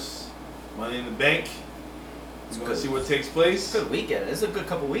 1st, Money in the Bank. We're going to see what takes place. Good weekend. It's a good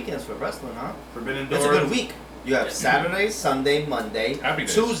couple weekends for wrestling, huh? Forbidden Door. It's a good week. You have Saturday, Sunday, Monday, Happy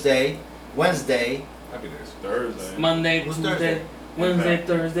days. Tuesday, Wednesday, Happy days. Thursday. Monday, Who's Tuesday, Thursday? Wednesday, Okay.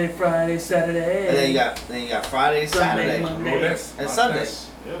 Thursday, Friday, Saturday. and then you got Friday, Sunday, Saturday, Monday. and Sunday.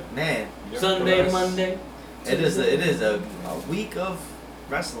 Yeah. Man, Sunday, Monday. it is a week of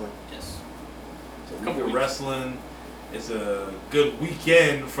wrestling. Yes. So Couple week of weeks. wrestling. It's a good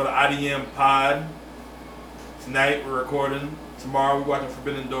weekend for the IDM pod. Tonight we're recording. Tomorrow we're watching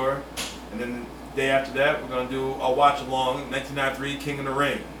Forbidden Door. And then the day after that we're going to do a watch along 1993 King of the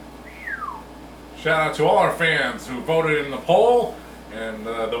Ring. Shout out to all our fans who voted in the poll. And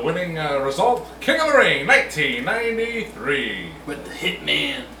the winning result, King of the Ring, 1993. With the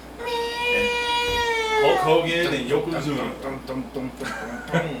Hitman. And Hulk Hogan and Yokozuna.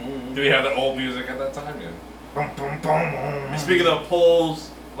 Do we have that old music at that time? Yeah. And speaking of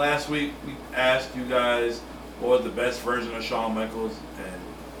polls, last week we asked you guys what was the best version of Shawn Michaels, and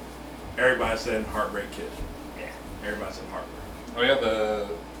everybody said Heartbreak Kid. Yeah. Everybody said Heartbreak. Oh yeah, the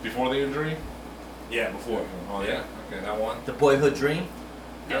before the injury. Yeah, before. Oh yeah. Okay, that one. The boyhood dream.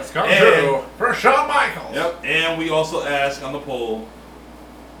 That's come true for Shawn Michaels. Yep. And we also asked on the poll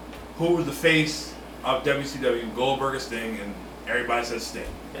who was the face of WCW, Goldberg or Sting, and everybody said Sting.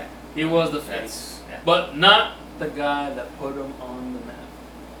 Yeah. He was the face. Yeah. But not the guy that put him on the map.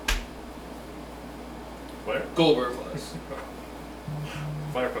 Where? Goldberg was.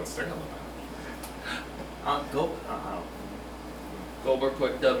 Fire put Sting on the map. Goldberg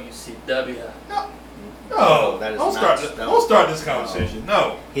put WCW. No, that is don't not- start this conversation.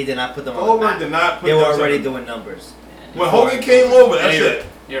 No. He did not put them on the Goldberg map. did not put They were them already on- doing numbers. When Hogan came over, that's You're it. right.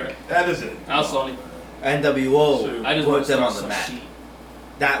 You're right. That is it. I was only. NWO Shoot. I just want put to them start on the some map.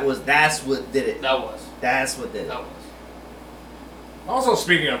 shit. That's what did it. That was. That's what did it. That was. Also,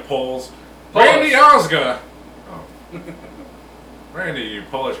 speaking of polls, Polls. Randy Osga. Oh. Randy, you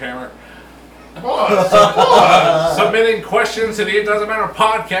Polish hammer. Submitting questions to the It Doesn't Matter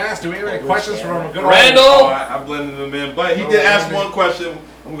podcast. Do we have any questions from good Randall? old I blended them in, but he did ask one question.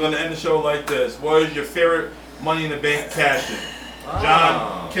 I'm going to end the show like this. What is your favorite Money in the Bank cash-in?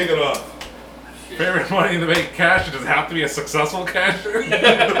 John, kick it off. favorite Money in the Bank cash? Does it have to be a successful cash?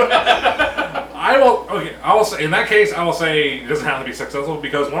 I will say, in that case, I will say it doesn't have to be successful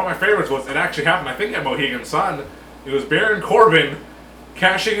because one of my favorites was, it actually happened, I think, at Mohegan Sun. It was Baron Corbin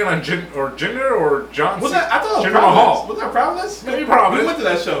cashing in on Jinder or John Was that? I thought it was Jinder Mahal. Providence. Was that Providence? Maybe Providence. We went to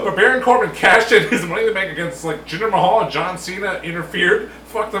that show. But Baron Corbin cashed in his Money in the Bank against like Jinder Mahal, and John Cena interfered,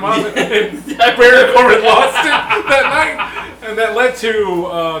 fucked him up, and Baron Corbin lost it that night, and that led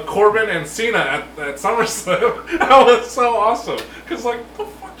to Corbin and Cena at SummerSlam. That was so awesome because like, what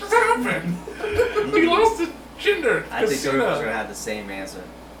the fuck just happened? He lost to Jinder. I think Cena. everyone's gonna have the same answer.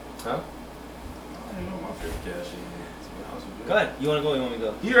 Huh? I don't know my favorite cash-in is, to be honest with you. Go ahead. You wanna go? You want me to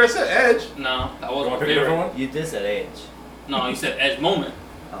go? You already said Edge. No, that You wasn't want my to pick a different favorite. one? You did said age. No, you said Edge moment.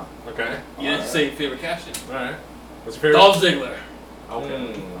 Oh. Okay. You didn't say favorite cash-in. All right. What's your favorite? Dolph Ziggler.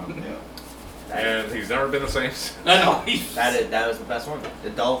 Okay. Yeah. And he's never been the same. I know. That was the best one. The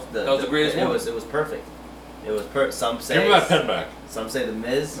Dolph. That was the greatest it one. Was perfect. It was Some say. Give him that pen back. Some say the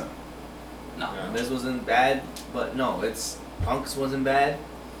Miz. No. No. Yeah. The Miz wasn't bad, but no, it's Punk's wasn't bad.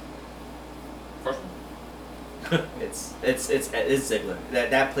 First one. It's Ziggler.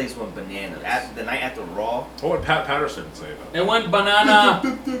 That place went bananas. The night after Raw. What would Pat Patterson say about it? It went banana.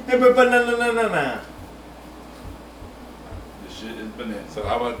 Banana. This shit is bananas. So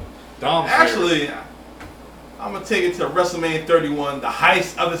how about Dom's Actually, I'm going to take it to WrestleMania 31, the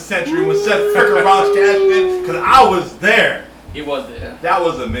heist of the century when Seth Freakin Rollins cashed in, because I was there. He was there. That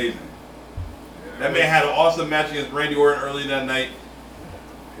was amazing. favorite? That man had an awesome match against Randy Orton early that night.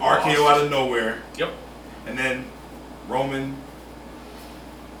 RKO out of nowhere. Yep. And then Roman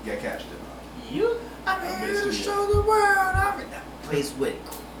got cashed in. You? I'm here to show the world. That place went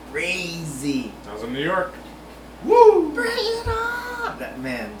crazy. I was in New York. Woo! Bring it on. That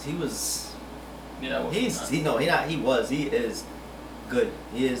man, he was. Yeah, that was He is good.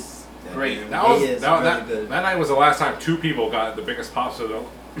 He is Great. That was He is that, really that, good. that night was the last time two people got the biggest pops of the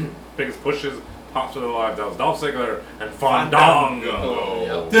biggest pushes, pops of their lives. That was Dolph Ziggler and Fandango.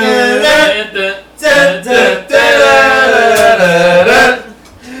 Oh,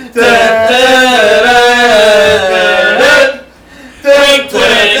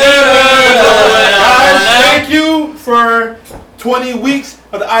 Thank you for 20 weeks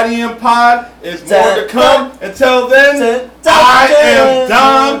of the IDM pod. It's more to come. Until then, I am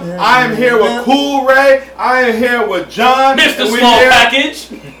Dom. I am here with Cool Ray. I am here with John. Mr. and we Small here- Package.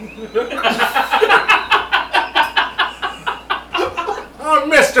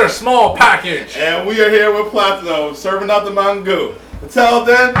 Mr. Small Package. And we are here with Platino, serving up the mango. Until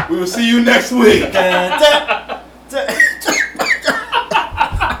then, we will see you next week.